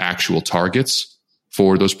the actual targets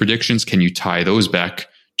for those predictions, can you tie those back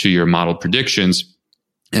to your model predictions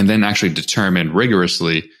and then actually determine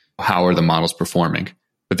rigorously how are the models performing?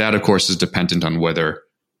 But that, of course, is dependent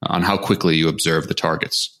on how quickly you observe the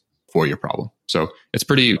targets for your problem. So it's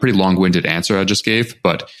pretty long-winded answer I just gave,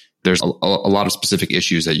 but there's a lot of specific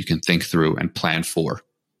issues that you can think through and plan for.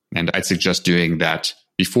 And I'd suggest doing that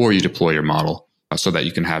before you deploy your model so that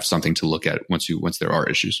you can have something to look at once there are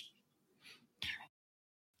issues.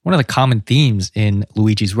 One of the common themes in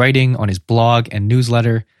Luigi's writing on his blog and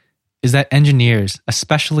newsletter is that engineers,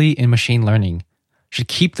 especially in machine learning, should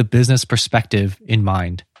keep the business perspective in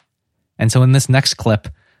mind. And so in this next clip,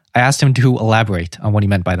 I asked him to elaborate on what he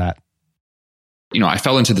meant by that. I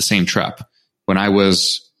fell into the same trap. When I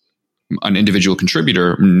was an individual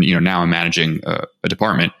contributor, now I'm managing a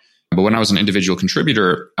department. But when I was an individual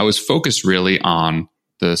contributor, I was focused really on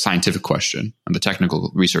the scientific question and the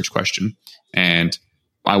technical research question. And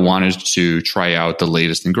I wanted to try out the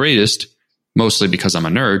latest and greatest, mostly because I'm a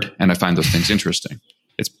nerd and I find those things interesting.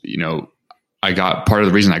 It's, part of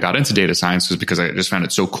the reason I got into data science was because I just found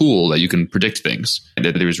it so cool that you can predict things. And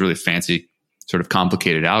there was really fancy, sort of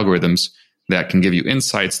complicated algorithms that can give you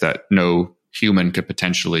insights that no human could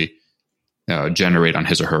potentially generate on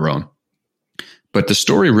his or her own. But the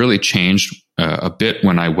story really changed a bit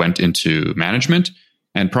when I went into management,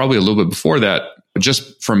 and probably a little bit before that,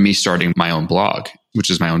 just from me starting my own blog, which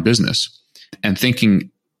is my own business, and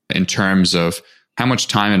thinking in terms of how much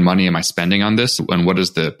time and money am I spending on this, and what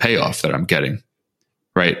is the payoff that I'm getting,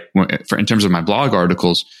 right? In terms of my blog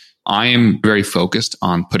articles, I am very focused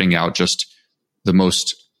on putting out just the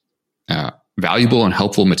most valuable and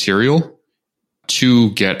helpful material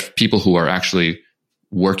to get people who are actually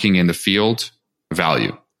working in the field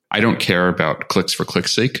value. I don't care about clicks for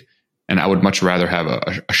click's sake, and I would much rather have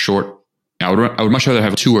a short. I would much rather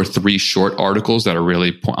have 2 or 3 short articles that are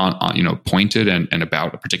really pointed and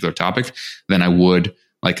about a particular topic than I would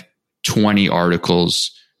like 20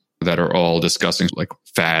 articles that are all discussing like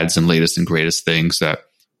fads and latest and greatest things that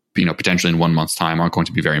potentially in 1 month's time aren't going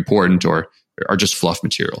to be very important or are just fluff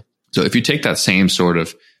material. So if you take that same sort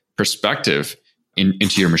of perspective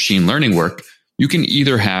into your machine learning work, you can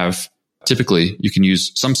either have, typically you can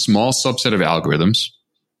use some small subset of algorithms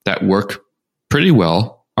that work pretty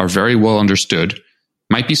well, are very well understood,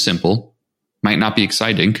 might be simple, might not be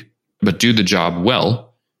exciting, but do the job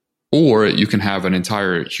well. Or you can have an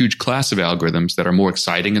entire huge class of algorithms that are more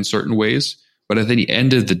exciting in certain ways, but at the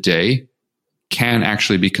end of the day can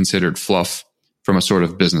actually be considered fluff from a sort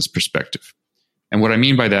of business perspective. And what I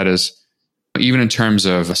mean by that is, even in terms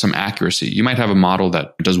of some accuracy, you might have a model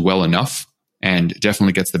that does well enough and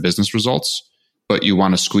definitely gets the business results, but you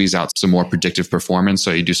want to squeeze out some more predictive performance.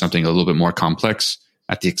 So you do something a little bit more complex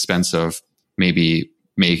at the expense of maybe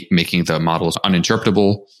making the models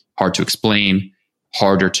uninterpretable, hard to explain,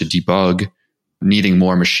 harder to debug, needing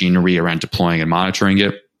more machinery around deploying and monitoring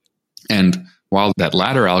it. And while that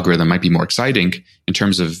latter algorithm might be more exciting in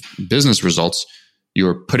terms of business results,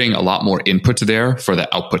 you're putting a lot more input there for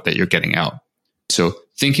the output that you're getting out. So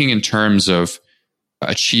thinking in terms of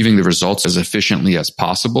achieving the results as efficiently as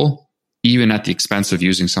possible, even at the expense of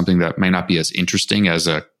using something that might not be as interesting as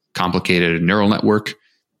a complicated neural network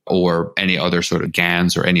or any other sort of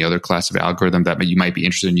GANs or any other class of algorithm that you might be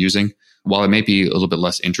interested in using. While it may be a little bit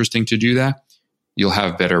less interesting to do that, you'll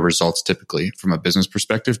have better results typically from a business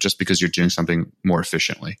perspective just because you're doing something more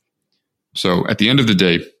efficiently. So at the end of the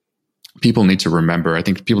day, people need to remember, I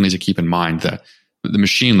think people need to keep in mind that the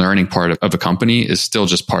machine learning part of a company is still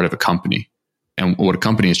just part of a company. And what a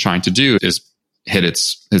company is trying to do is hit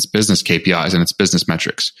its business KPIs and its business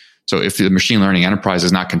metrics. So if the machine learning enterprise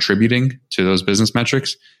is not contributing to those business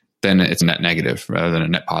metrics, then it's a net negative rather than a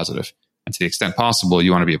net positive. And to the extent possible,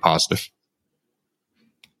 you want to be a positive.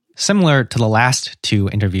 Similar to the last 2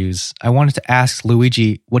 interviews, I wanted to ask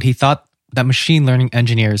Luigi what he thought that machine learning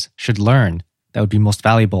engineers should learn that would be most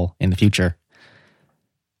valuable in the future.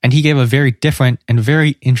 And he gave a very different and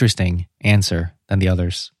very interesting answer than the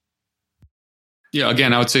others. Yeah,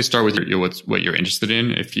 again, I would say start with what you're interested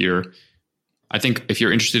in. I think if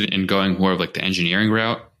you're interested in going more of like the engineering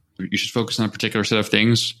route, you should focus on a particular set of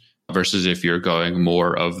things, versus if you're going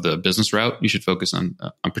more of the business route, you should focus on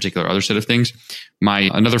a particular other set of things.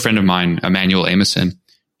 Another friend of mine, Emmanuel Amison,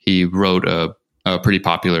 he wrote a pretty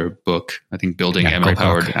popular book, I think, Building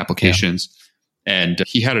ML-Powered Applications. Yeah. And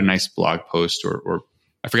he had a nice blog post, or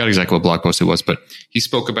I forgot exactly what blog post it was, but he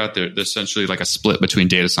spoke about the essentially like a split between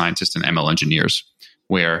data scientists and ML engineers,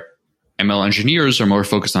 where ML engineers are more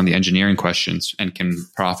focused on the engineering questions and can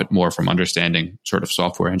profit more from understanding sort of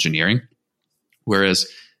software engineering, whereas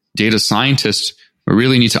data scientists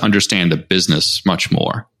really need to understand the business much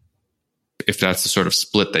more. If that's the sort of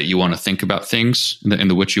split that you want to think about things, in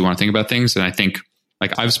the which you want to think about things, then I think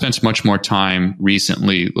like I've spent much more time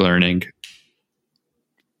recently learning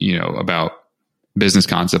about business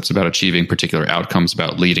concepts, about achieving particular outcomes,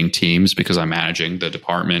 about leading teams because I'm managing the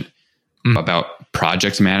department, about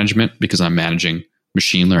project management because I'm managing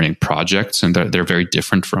machine learning projects, and they're very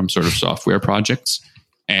different from sort of software projects.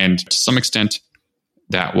 And to some extent,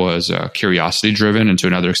 that was curiosity driven, and to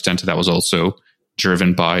another extent, that was also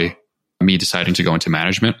driven by me deciding to go into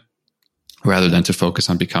management rather than to focus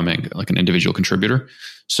on becoming like an individual contributor.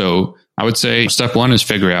 So I would say step one is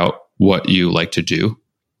figure out what you like to do.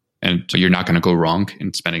 And you're not going to go wrong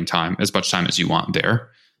in spending as much time as you want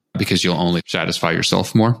there, because you'll only satisfy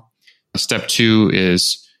yourself more. Step two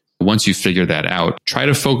is, once you figure that out, try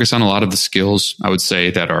to focus on a lot of the skills, I would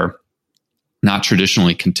say, that are not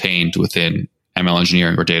traditionally contained within ML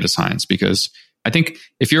engineering or data science. Because I think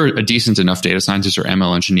if you're a decent enough data scientist or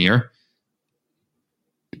ML engineer,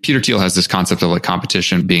 Peter Thiel has this concept of like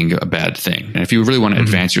competition being a bad thing. And if you really want to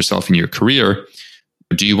advance yourself in your career,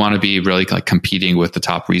 do you want to be really like competing with the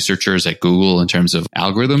top researchers at Google in terms of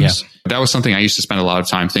algorithms? Yeah. That was something I used to spend a lot of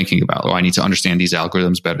time thinking about. I need to understand these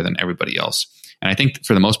algorithms better than everybody else. And I think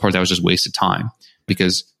for the most part, that was just wasted time,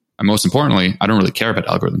 because most importantly, I don't really care about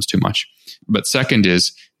algorithms too much. But second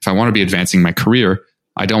is, if I want to be advancing my career,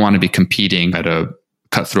 I don't want to be competing at a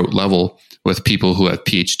cutthroat level with people who have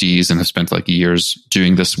PhDs and have spent like years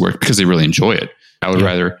doing this work because they really enjoy it. I'd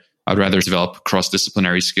rather develop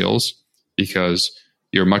cross-disciplinary skills, because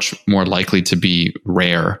you're much more likely to be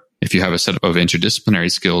rare if you have a set of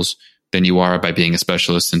interdisciplinary skills than you are by being a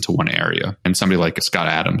specialist into one area. And somebody like Scott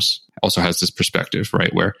Adams also has this perspective,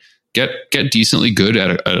 right? Where get decently good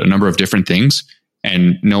at a number of different things,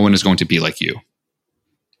 and no one is going to be like you.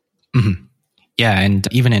 Mm-hmm. Yeah. And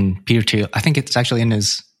even in Peter Thiel, I think it's actually in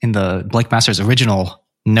the Blake Masters original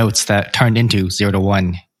notes that turned into 0 to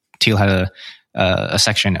 1, Thiel had a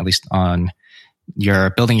section, at least, on you're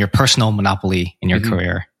building your personal monopoly in your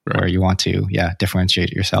career, right, where you want to,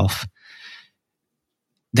 differentiate yourself.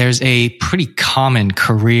 There's a pretty common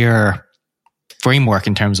career framework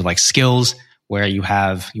in terms of like skills, where you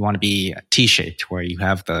want to be T-shaped, where you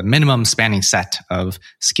have the minimum spanning set of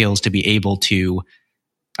skills to be able to,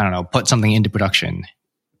 put something into production.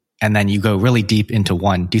 And then you go really deep into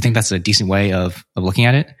one. Do you think that's a decent way of looking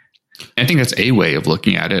at it? I think that's a way of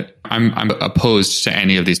looking at it. I'm opposed to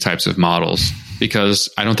any of these types of models, because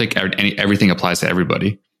I don't think everything applies to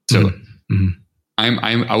everybody. So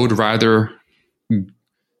I would rather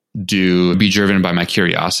be driven by my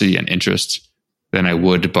curiosity and interest than I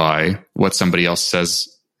would by what somebody else says,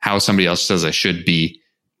 how somebody else says I should be,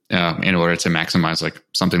 in order to maximize like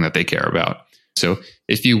something that they care about. So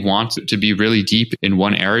if you want to be really deep in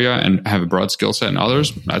one area and have a broad skill set in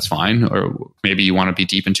others, that's fine. Or maybe you want to be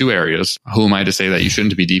deep in 2 areas. Who am I to say that you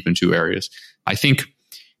shouldn't be deep in 2 areas? I think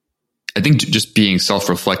just being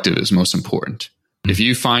self-reflective is most important. If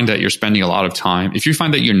you find that you're spending a lot of time, if you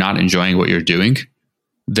find that you're not enjoying what you're doing,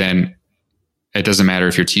 then it doesn't matter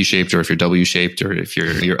if you're T-shaped or if you're W-shaped or if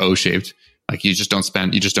you're O-shaped. Like you just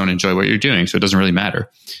don't enjoy what you're doing. So it doesn't really matter.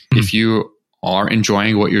 If you are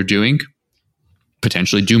enjoying what you're doing,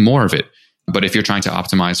 potentially do more of it. But if you're trying to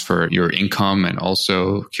optimize for your income and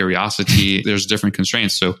also curiosity, there's different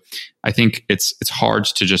constraints. So I think it's hard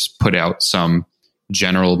to just put out some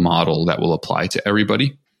general model that will apply to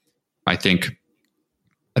everybody. I think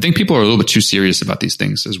people are a little bit too serious about these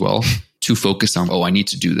things as well. Too focused on, I need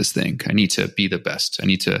to do this thing. I need to be the best. I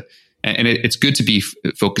need to, and it's good to be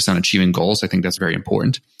focused on achieving goals. I think that's very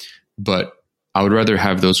important. But I would rather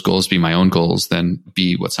have those goals be my own goals than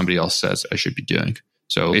be what somebody else says I should be doing.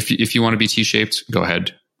 So if you want to be T-shaped, go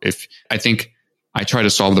ahead. I think I try to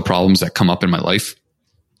solve the problems that come up in my life.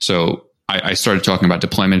 So I started talking about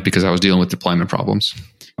deployment because I was dealing with deployment problems.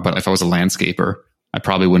 But if I was a landscaper, I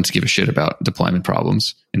probably wouldn't give a shit about deployment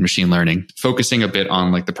problems in machine learning. Focusing a bit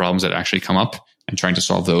on like the problems that actually come up and trying to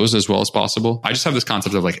solve those as well as possible. I just have this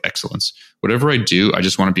concept of like excellence. Whatever I do, I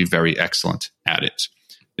just want to be very excellent at it,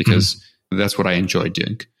 because that's what I enjoy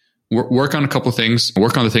doing. Work on a couple of things,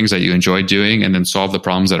 work on the things that you enjoy doing, and then solve the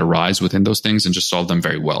problems that arise within those things and just solve them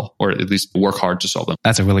very well, or at least work hard to solve them.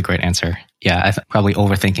 That's a really great answer. Yeah, I'm probably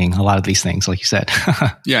overthinking a lot of these things, like you said.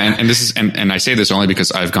 Yeah, and this is, and I say this only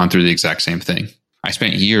because I've gone through the exact same thing. I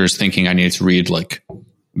spent years thinking I needed to read like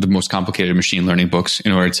the most complicated machine learning books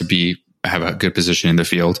in order to have a good position in the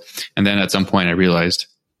field. And then at some point I realized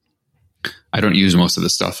I don't use most of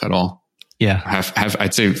this stuff at all. Yeah.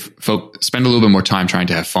 I'd say spend a little bit more time trying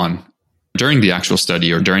to have fun during the actual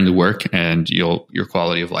study or during the work, and your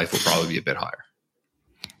quality of life will probably be a bit higher.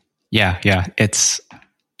 Yeah. It's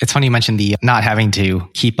funny you mentioned the not having to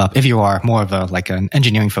keep up. If you are more of an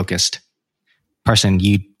engineering focused person,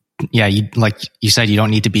 you you said, you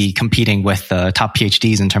don't need to be competing with top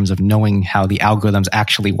PhDs in terms of knowing how the algorithms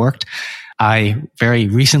actually worked. I very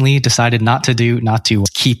recently decided not to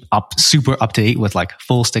keep super up to date with like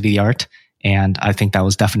full state of the art. And I think that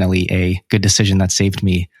was definitely a good decision that saved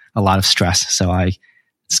me a lot of stress. So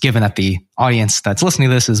it's given that the audience that's listening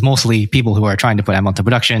to this is mostly people who are trying to put ML to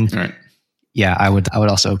production. Right. Yeah, I would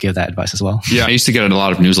also give that advice as well. Yeah, I used to get a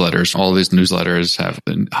lot of newsletters. All these newsletters have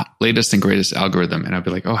the latest and greatest algorithm. And I'd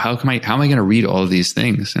be like, oh, how am I going to read all of these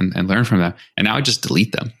things and learn from them? And now I just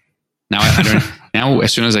delete them. Now I don't, now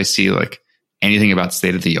as soon as I see like anything about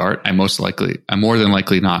state of the art, I'm more than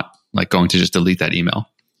likely not like going to just delete that email.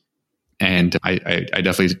 And I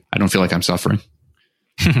don't feel like I'm suffering.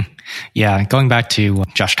 Yeah. Going back to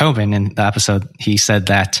Josh Tobin in the episode, he said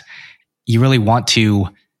that you really want to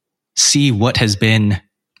see what has been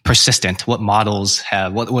persistent, what models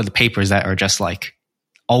have, what were the papers that are just like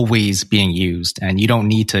always being used. And you don't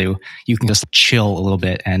need to, you can just chill a little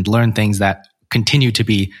bit and learn things that continue to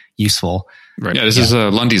be useful. Right. Yeah. This is a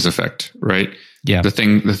Lundy's effect, right? Yeah. The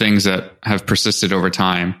things that have persisted over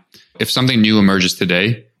time. If something new emerges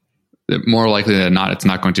today, more likely than not, it's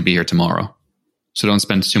not going to be here tomorrow. So don't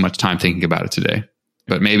spend too much time thinking about it today.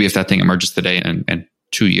 But maybe if that thing emerges today and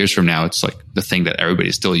 2 years from now, it's like the thing that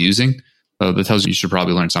everybody's still using, that tells you should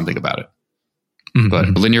probably learn something about it. Mm-hmm. But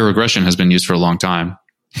linear regression has been used for a long time.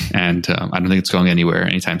 And I don't think it's going anywhere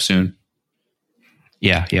anytime soon.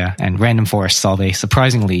 Yeah. And random forests solve a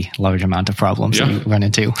surprisingly large amount of problems that you run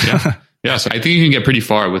into. Yeah. So I think you can get pretty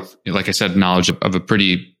far with, like I said, knowledge of a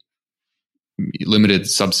pretty limited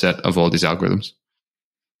subset of all these algorithms.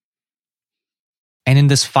 And in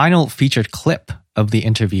this final featured clip of the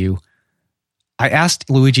interview, I asked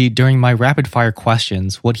Luigi during my rapid fire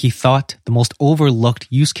questions what he thought the most overlooked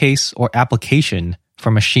use case or application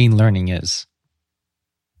for machine learning is.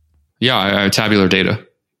 Yeah, tabular data.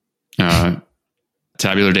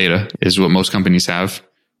 Tabular data is what most companies have,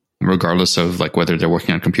 regardless of like whether they're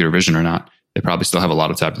working on computer vision or not. They probably still have a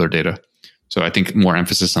lot of tabular data. So I think more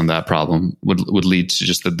emphasis on that problem would lead to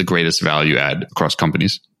just the greatest value add across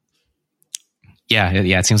companies. Yeah.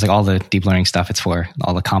 It seems like all the deep learning stuff, it's for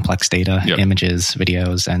all the complex data, images,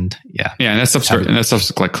 videos, and yeah. Yeah, and that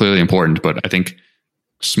stuff's like clearly important, but I think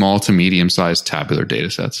small to medium sized tabular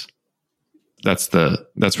data sets, that's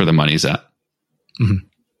where the money's at. Mm-hmm.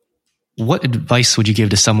 What advice would you give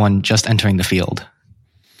to someone just entering the field?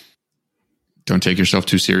 Don't take yourself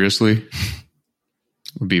too seriously.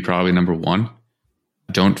 Would be probably number one.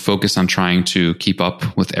 Don't focus on trying to keep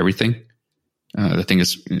up with everything. The thing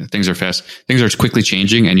is, things are fast. Things are quickly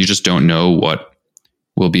changing, and you just don't know what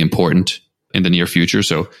will be important in the near future.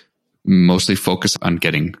 So mostly focus on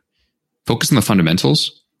the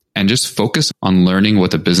fundamentals and just focus on learning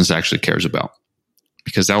what the business actually cares about,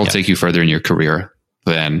 because that will take you further in your career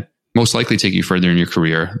than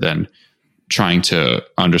trying to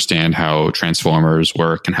understand how transformers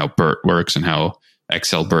work and how BERT works and how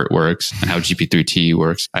Excel BERT works and how GP3T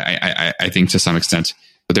works. I think to some extent,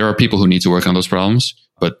 but there are people who need to work on those problems,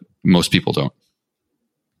 but most people don't.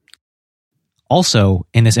 Also,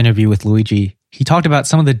 in this interview with Luigi, he talked about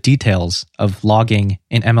some of the details of logging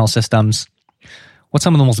in ML systems, what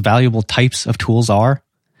some of the most valuable types of tools are,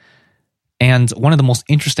 and one of the most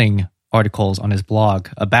interesting articles on his blog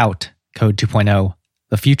about Code 2.0,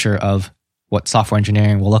 the future of what software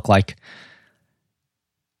engineering will look like.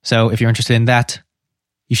 So if you're interested in that,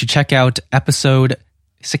 you should check out episode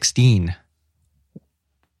 16.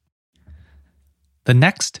 The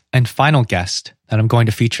next and final guest that I'm going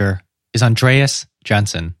to feature is Andreas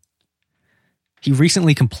Jensen. He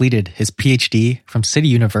recently completed his PhD from City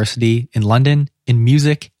University in London in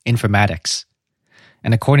music informatics.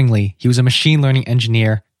 And accordingly, he was a machine learning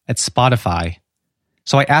engineer at Spotify.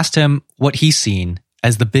 So I asked him what he's seen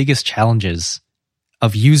as the biggest challenges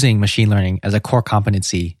of using machine learning as a core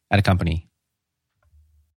competency at a company.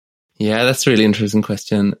 Yeah, that's a really interesting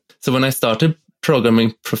question. So when I started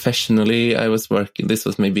programming professionally, I was working, this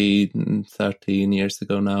was maybe 13 years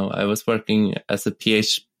ago now, I was working as a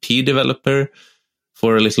PHP developer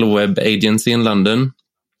for a little web agency in London.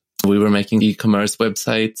 We were making e-commerce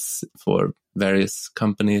websites for various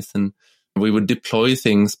companies, and we would deploy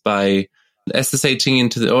things by SSHing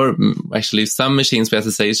into some machines we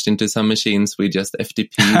SSHed into, some machines we just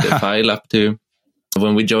FTP'd a file up to.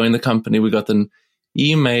 When we joined the company, we got an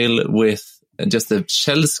email with just a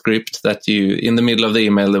shell script that in the middle of the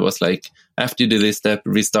email, there was like, after you do this step,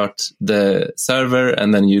 restart the server,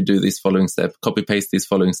 and then you do this following step, copy paste these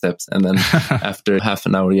following steps. And then after half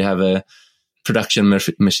an hour, you have a production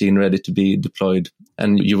machine ready to be deployed.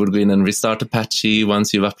 And you would go in and restart Apache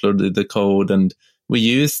once you've uploaded the code. And we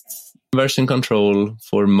used version control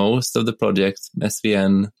for most of the projects,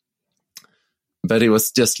 SVN. But it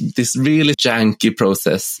was just this really janky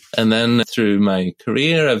process. And then through my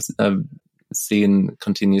career, I've seen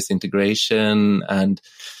continuous integration and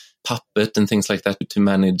Puppet and things like that to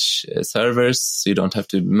manage servers. So you don't have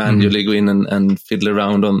to manually go in and fiddle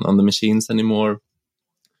around on the machines anymore.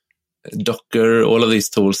 Docker, all of these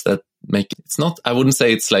tools that make it's not, I wouldn't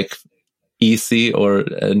say it's like easy or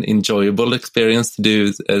an enjoyable experience to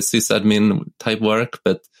do sysadmin type work,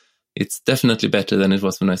 but it's definitely better than it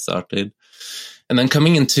was when I started. And then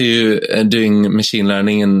coming into doing machine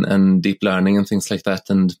learning and deep learning and things like that,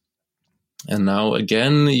 and now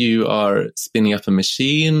again, you are spinning up a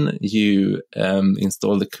machine, you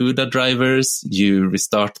install the CUDA drivers, you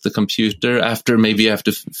restart the computer after maybe you have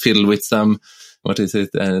to fiddle with some,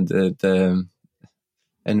 the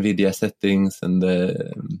NVIDIA settings and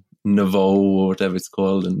the Nouveau or whatever it's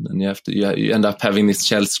called, and you end up having this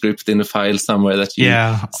shell script in a file somewhere that you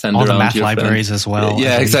send all around the math your libraries friend. as well.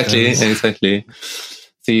 Yeah, exactly.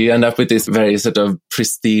 So you end up with this very sort of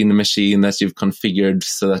pristine machine that you've configured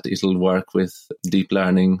so that it'll work with deep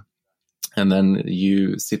learning. And then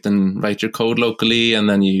you sit and write your code locally, and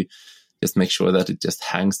then you just make sure that it just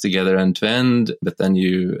hangs together end to end. But then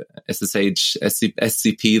you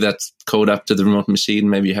SCP that code up to the remote machine.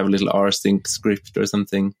 Maybe you have a little rsync script or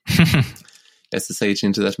something. SSH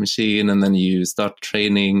into that machine, and then you start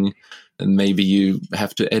training, and maybe you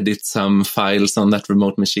have to edit some files on that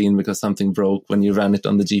remote machine because something broke when you ran it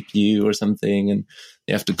on the GPU or something, and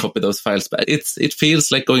you have to copy those files. But it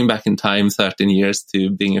feels like going back in time 13 years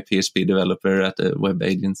to being a PHP developer at a web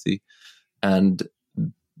agency. And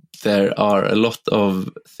there are a lot of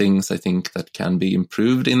things I think that can be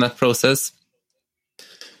improved in that process.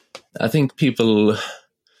 I think the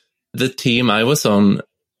team I was on,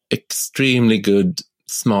 extremely good,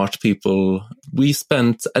 smart people. We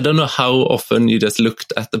spent, I don't know how often you just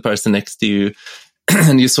looked at the person next to you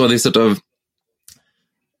and you saw this sort of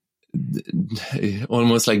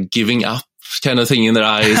almost like giving up kind of thing in their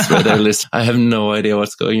eyes where they're just, I have no idea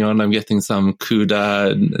what's going on. I'm getting some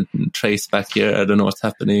CUDA trace back here. I don't know what's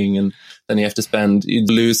happening. And then you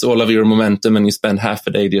lose all of your momentum and you spend half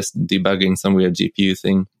a day just debugging some weird GPU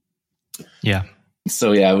thing. Yeah.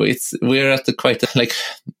 So yeah, we're at the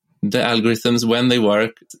algorithms, when they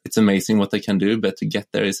work, it's amazing what they can do, but to get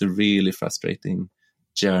there is a really frustrating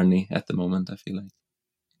journey at the moment, I feel like.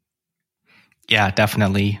 Yeah,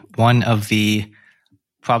 definitely. One of those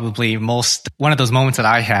moments that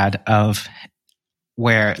I had of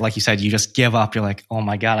where, like you said, you just give up. You're like, oh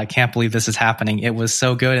my God, I can't believe this is happening. It was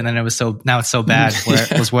so good. And then now it's so bad. Where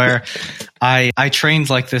it was where I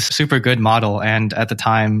trained like this super good model. And at the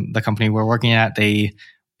time, the company we're working at, we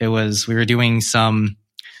were doing some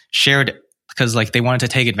shared, because like they wanted to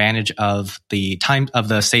take advantage of the time of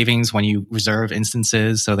the savings when you reserve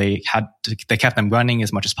instances. So they kept them running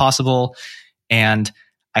as much as possible. And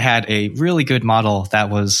I had a really good model that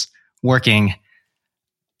was working.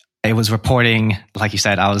 It was reporting, like you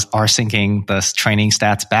said, I was rsyncing the training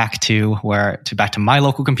stats back to my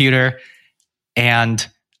local computer. And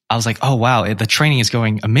I was like, oh wow, the training is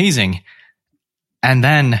going amazing. And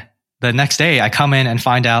then the next day I come in and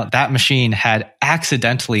find out that machine had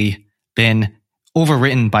accidentally been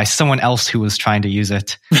overwritten by someone else who was trying to use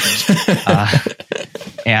it.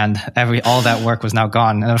 And all that work was now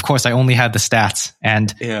gone. And of course I only had the stats.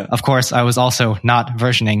 And of course I was also not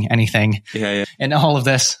versioning anything in all of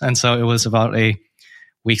this. And so it was about a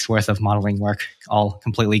week's worth of modeling work all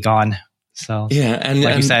completely gone. So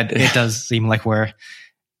you said, it does seem like we're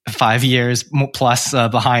 5 years plus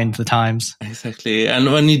behind the times. Exactly.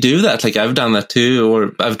 And when you do that, like I've done that too,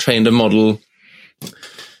 or I've trained a model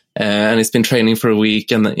and it's been training for a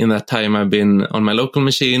week. And in that time, I've been on my local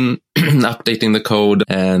machine updating the code.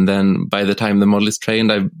 And then by the time the model is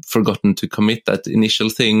trained, I've forgotten to commit that initial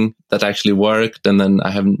thing that actually worked. And then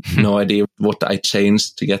I have no idea what I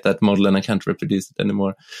changed to get that model and I can't reproduce it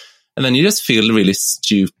anymore. And then you just feel really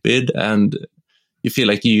stupid and you feel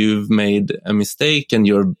like you've made a mistake and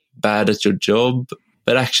you're bad at your job.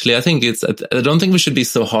 But actually, I don't think we should be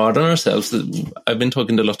so hard on ourselves. I've been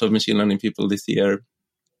talking to a lot of machine learning people this year,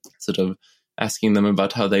 sort of asking them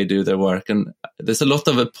about how they do their work. And there's a lot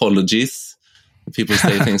of apologies. People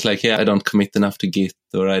say things like, I don't commit enough to Git,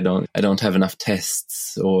 or I don't have enough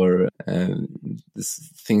tests, or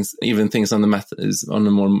things on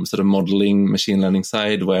the more sort of modeling machine learning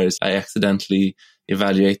side, whereas I accidentally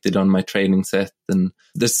evaluated on my training set. And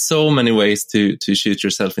there's so many ways to shoot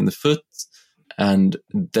yourself in the foot. And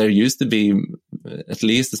there used to be at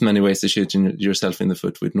least as many ways to shoot yourself in the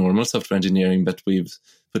foot with normal software engineering, but we've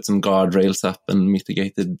put some guardrails up and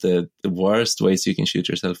mitigated the worst ways you can shoot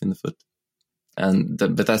yourself in the foot.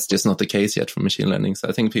 But that's just not the case yet for machine learning. So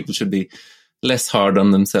I think people should be less hard on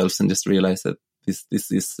themselves and just realize that this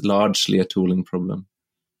is largely a tooling problem.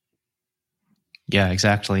 Yeah,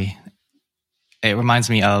 exactly. It reminds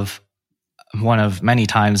me of one of many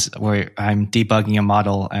times where I'm debugging a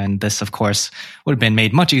model, and this, of course, would have been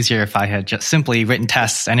made much easier if I had just simply written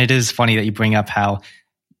tests. And it is funny that you bring up how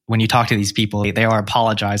when you talk to these people, they are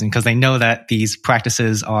apologizing because they know that these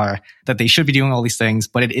practices are, that they should be doing all these things,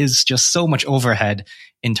 but it is just so much overhead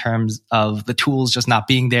in terms of the tools just not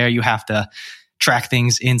being there. You have to track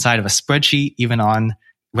things inside of a spreadsheet, even on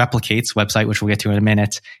Replicate's website, which we'll get to in a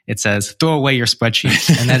minute. It says, throw away your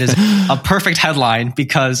spreadsheet. And that is a perfect headline,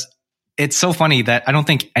 because it's so funny that I don't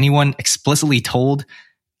think anyone explicitly told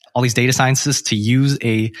all these data scientists to use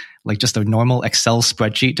just a normal Excel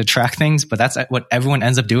spreadsheet to track things, but that's what everyone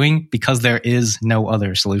ends up doing because there is no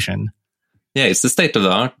other solution. Yeah, it's the state of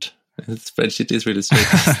the art. The spreadsheet is really the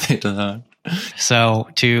state of the art. So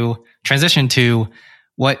to transition to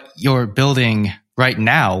what you're building right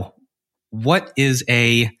now,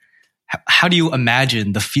 how do you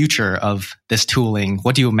imagine the future of this tooling?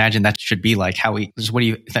 What do you imagine that should be like? What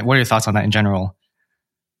are your thoughts on that in general?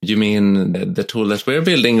 You mean the tool that we're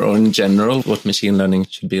building, or in general, what machine learning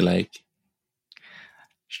should be like?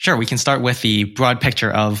 Sure. We can start with the broad picture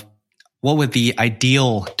of what would the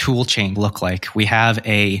ideal tool chain look like. We have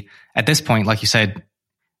at this point, like you said,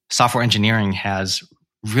 software engineering has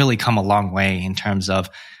really come a long way in terms of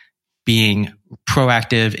being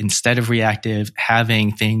proactive instead of reactive,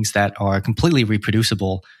 having things that are completely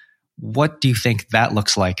reproducible. What do you think that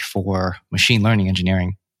looks like for machine learning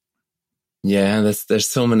engineering? Yeah, there's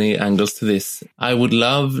so many angles to this. I would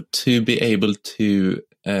love to be able to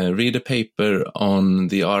read a paper on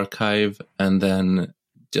the archive and then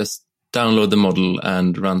just download the model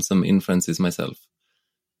and run some inferences myself.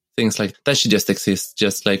 Things like that should just exist,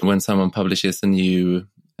 just like when someone publishes a new,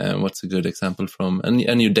 what's a good example from a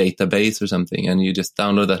new database or something, and you just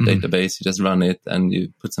download that database, you just run it, and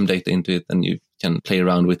you put some data into it, and you can play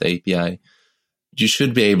around with the API. You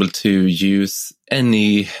should be able to use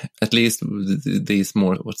at least these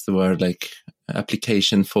more, like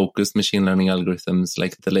application-focused machine learning algorithms,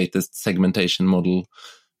 like the latest segmentation model,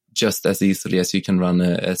 just as easily as you can run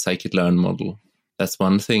a scikit-learn model. That's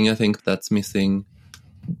one thing I think that's missing.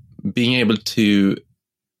 Being able to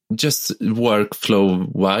just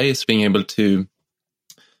workflow-wise, being able to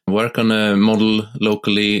work on a model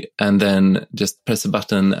locally and then just press a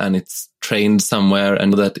button and it's trained somewhere,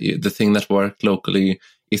 and that the thing that worked locally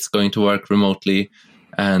is going to work remotely,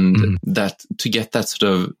 and that to get that sort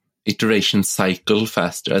of iteration cycle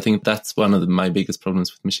faster. I think that's one of my biggest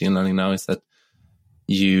problems with machine learning now, is that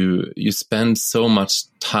you spend so much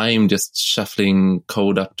time just shuffling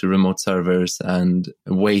code up to remote servers and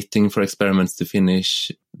waiting for experiments to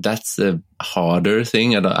finish. That's a harder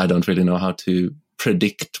thing. I don't really know how to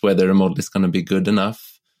predict whether a model is going to be good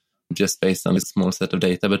enough just based on a small set of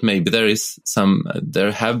data. But maybe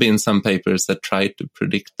there have been some papers that try to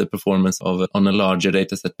predict the performance on a larger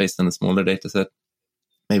data set based on a smaller data set.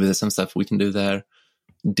 Maybe there's some stuff we can do there.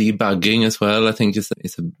 Debugging as well, I think is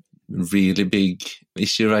a really big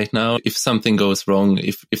issue right now. If something goes wrong,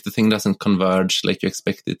 if the thing doesn't converge like you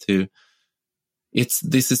expect it to,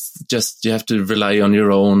 this is just, you have to rely on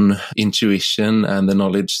your own intuition and the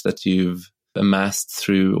knowledge that you've amassed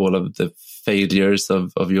through all of the failures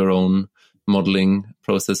of your own modeling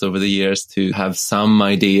process over the years to have some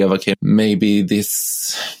idea of, okay, maybe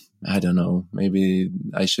maybe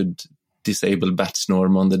I should disable batch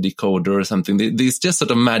norm on the decoder or something. These just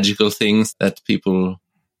sort of magical things that people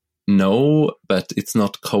know, but it's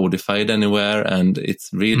not codified anywhere, and it's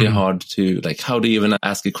really hard to, like, how do you even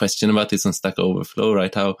ask a question about this on Stack Overflow,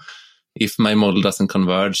 right? How, if my model doesn't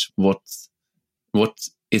converge, what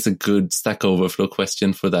is a good Stack Overflow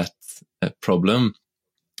question for that problem?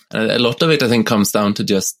 A lot of it, I think, comes down to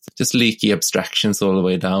just leaky abstractions all the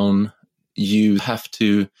way down. You have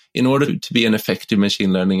to, in order to be an effective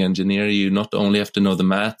machine learning engineer, you not only have to know the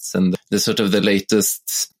maths and the sort of the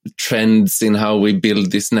latest trends in how we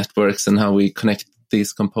build these networks and how we connect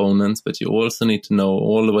these components, but you also need to know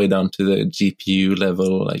all the way down to the GPU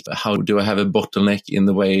level. Like, how do I have a bottleneck in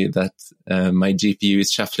the way that my GPU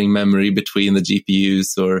is shuffling memory between the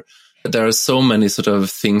GPUs? Or there are so many sort of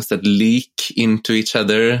things that leak into each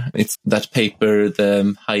other. It's that paper,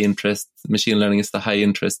 the high interest machine learning is the high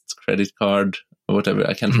interest credit card or whatever.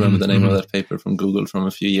 I can't remember the name of that paper from Google from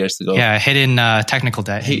a few years ago. Yeah, hidden technical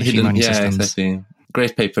debt in machine learning systems. Exactly.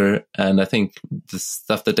 great paper. And I think the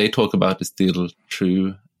stuff that they talk about is still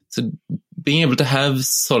true. So being able to have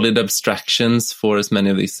solid abstractions for as many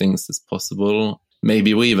of these things as possible.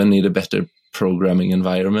 Maybe we even need a better programming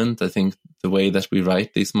environment. I think the way that we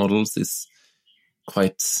write these models is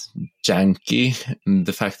quite janky. And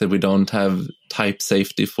the fact that we don't have type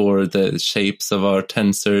safety for the shapes of our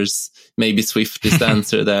tensors, maybe Swift is the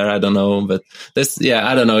answer there. I don't know, but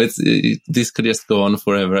I don't know. This could just go on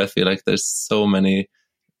forever. I feel like there's so many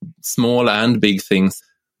small and big things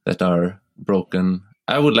that are broken.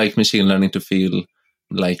 I would like machine learning to feel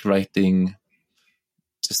like writing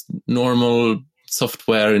just normal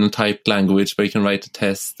software in a typed language where you can write a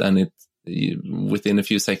test and within a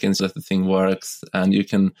few seconds that the thing works, and you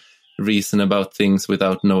can reason about things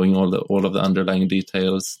without knowing all of the underlying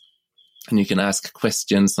details, and you can ask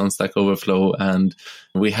questions on Stack Overflow, and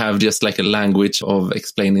we have just like a language of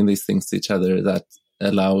explaining these things to each other that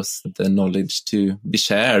allows the knowledge to be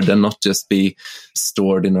shared and not just be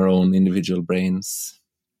stored in our own individual brains.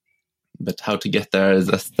 But how to get there,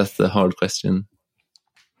 that's the hard question.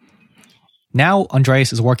 Now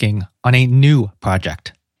Andreas is working on a new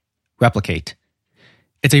project, Replicate.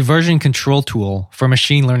 It's a version control tool for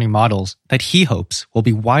machine learning models that he hopes will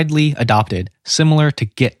be widely adopted, similar to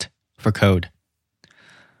Git for code.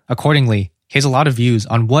 Accordingly, he has a lot of views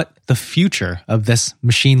on what the future of this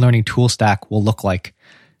machine learning tool stack will look like.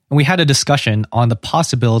 And we had a discussion on the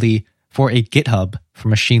possibility for a GitHub for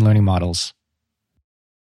machine learning models.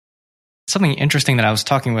 Something interesting that I was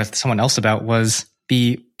talking with someone else about was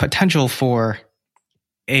the potential for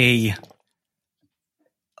you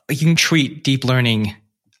can treat deep learning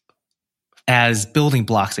as building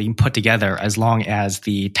blocks that you can put together as long as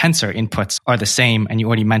the tensor inputs are the same. And you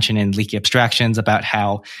already mentioned in Leaky Abstractions about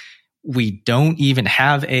how we don't even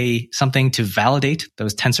have something to validate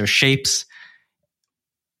those tensor shapes.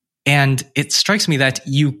 And it strikes me that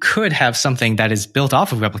you could have something that is built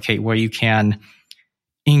off of Replicate where you can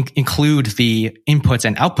include the inputs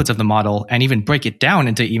and outputs of the model and even break it down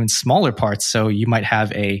into even smaller parts. So you might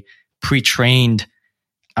have a pre-trained,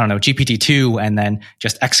 GPT-2 and then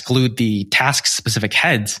just exclude the task-specific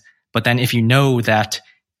heads. But then if you know that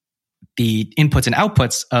the inputs and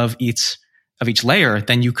outputs of each layer,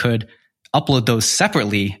 then you could upload those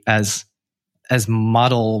separately as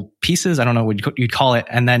model pieces. I don't know what you'd call it.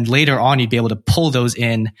 And then later on, you'd be able to pull those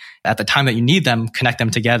in at the time that you need them, connect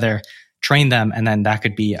them together, train them, and then that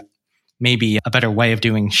could be maybe a better way of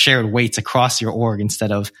doing shared weights across your org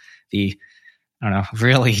instead of the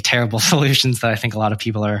really terrible solutions that I think a lot of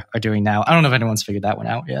people are doing now. I don't know if anyone's figured that one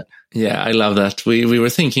out yet. Yeah, I love that. We were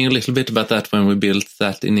thinking a little bit about that when we built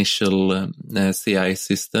that initial CI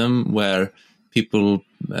system where people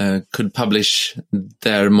could publish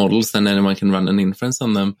their models and anyone can run an inference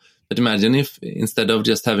on them. But imagine if instead of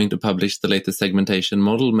just having to publish the latest segmentation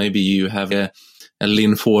model, maybe you have a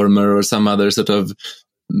Linformer or some other sort of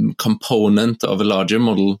component of a larger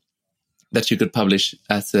model that you could publish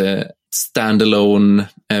as a standalone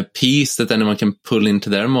piece that anyone can pull into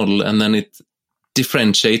their model, and then it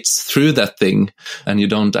differentiates through that thing, and you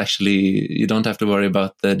don't have to worry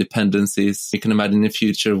about the dependencies. You can imagine a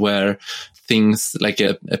future where things like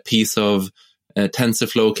a piece of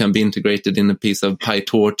TensorFlow can be integrated in a piece of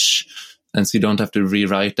PyTorch, and so you don't have to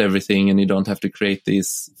rewrite everything, and you don't have to create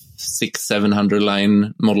these 600-700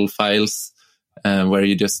 line model files where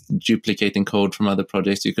you're just duplicating code from other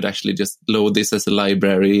projects. You could actually just load this as a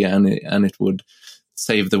library, and it would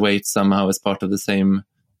save the weight somehow as part of the same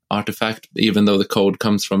artifact, even though the code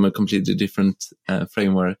comes from a completely different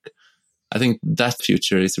framework. I think that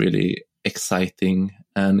future is really exciting,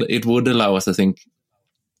 and it would allow us, I think,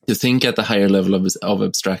 to think at the higher level of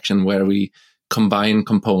abstraction where we combine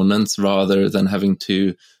components rather than having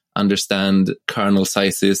to understand kernel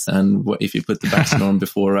sizes and if you put the batch norm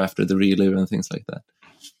before or after the relive and things like that.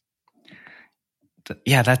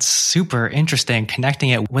 Yeah, that's super interesting, connecting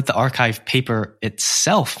it with the archive paper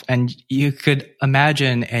itself. And you could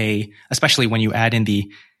imagine especially when you add in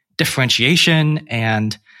the differentiation,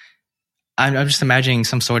 and I'm just imagining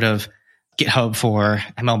some sort of GitHub for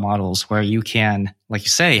ML models where you can, like you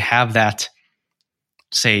say, have that,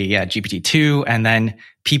 GPT-2, and then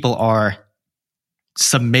people are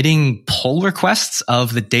submitting pull requests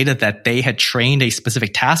of the data that they had trained a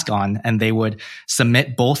specific task on, and they would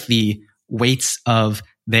submit both the weights of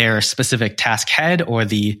their specific task head or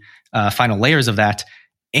the final layers of that,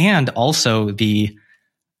 and also the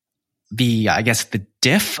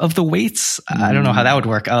diff of the weights. I don't know how that would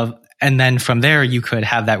work. And then from there, you could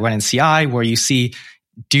have that run in CI where you see,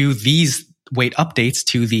 do these weight updates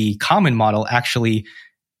to the common model actually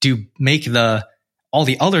make all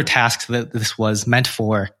the other tasks that this was meant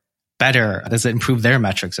for better? Does it improve their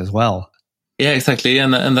metrics as well? Yeah, exactly.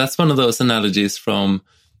 And that's one of those analogies from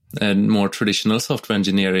more traditional software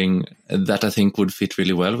engineering that I think would fit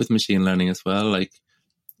really well with machine learning as well. Like,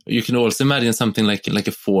 you can also imagine something like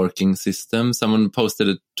a forking system. Someone posted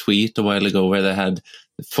a tweet a while ago where they had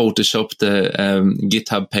photoshopped a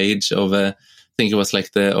GitHub page of I think it was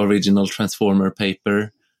like the original Transformer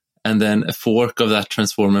paper. And then a fork of that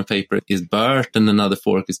Transformer paper is BERT, and another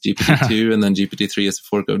fork is GPT-2, and then GPT-3 is a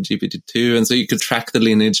fork of GPT-2. And so you could track the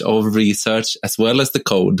lineage of research as well as the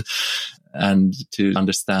code, and to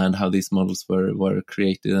understand how these models were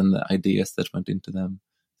created and the ideas that went into them.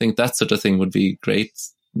 I think that sort of thing would be great,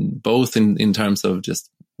 both in terms of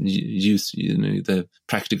just use, the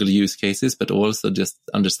practical use cases, but also just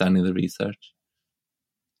understanding the research.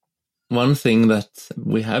 One thing that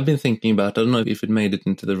we have been thinking about, I don't know if it made it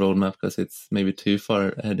into the roadmap because it's maybe too far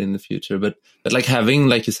ahead in the future, but like having,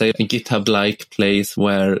 like you say, a GitHub-like place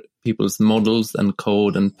where people's models and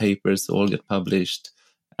code and papers all get published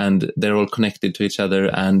and they're all connected to each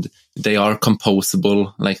other and they are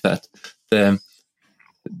composable like that.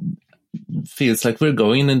 Feels like we're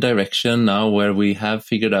going in a direction now where we have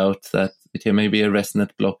figured out that okay, maybe a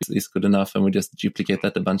ResNet block is good enough and we just duplicate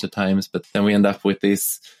that a bunch of times, but then we end up with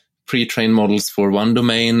these pre-trained models for one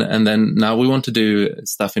domain, and then now we want to do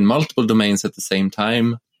stuff in multiple domains at the same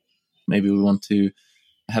time. Maybe we want to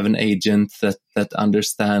have an agent that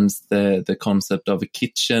understands the concept of a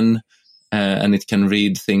kitchen, and it can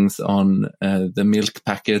read things on the milk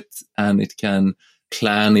packet, and it can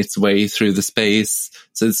plan its way through the space.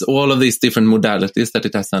 So it's all of these different modalities that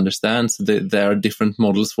it has to understand. So there are different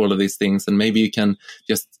models for all of these things, and maybe you can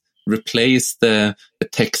just replace the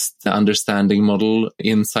text understanding model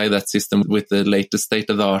inside that system with the latest state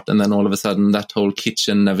of the art, and then all of a sudden that whole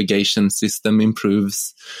kitchen navigation system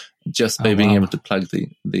improves just by being able to plug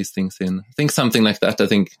these things in. I think something like that, I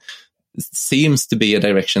think, seems to be a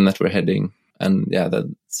direction that we're heading. And yeah, that's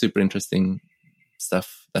super interesting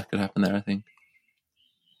stuff that could happen there, I think.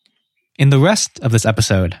 In the rest of this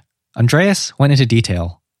episode, Andreas went into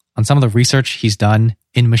detail on some of the research he's done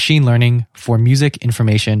in machine learning for music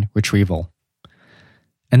information retrieval.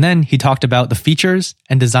 And then he talked about the features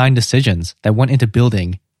and design decisions that went into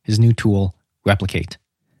building his new tool, Replicate.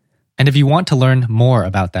 And if you want to learn more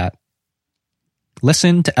about that,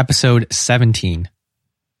 listen to episode 17.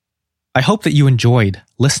 I hope that you enjoyed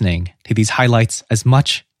listening to these highlights as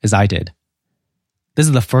much as I did. This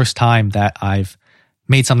is the first time that I've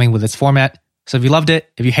made something with this format, so if you loved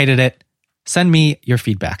it, if you hated it, send me your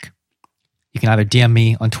feedback. You can either DM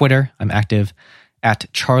me on Twitter, I'm active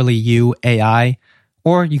at CharlieUAI,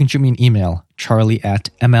 or you can shoot me an email,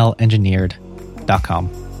 charlie@mlengineered.com.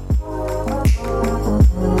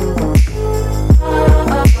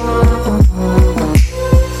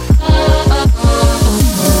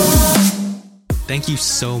 Thank you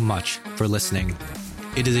so much for listening.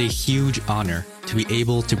 It is a huge honor to be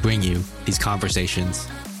able to bring you these conversations.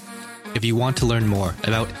 If you want to learn more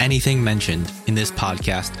about anything mentioned in this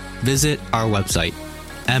podcast, visit our website,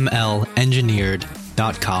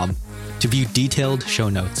 mlengineered.com, to view detailed show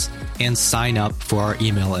notes and sign up for our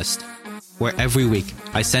email list, where every week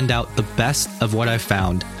I send out the best of what I've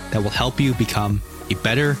found that will help you become a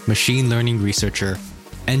better machine learning researcher,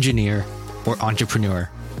 engineer, or entrepreneur.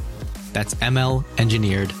 That's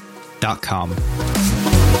mlengineered.com.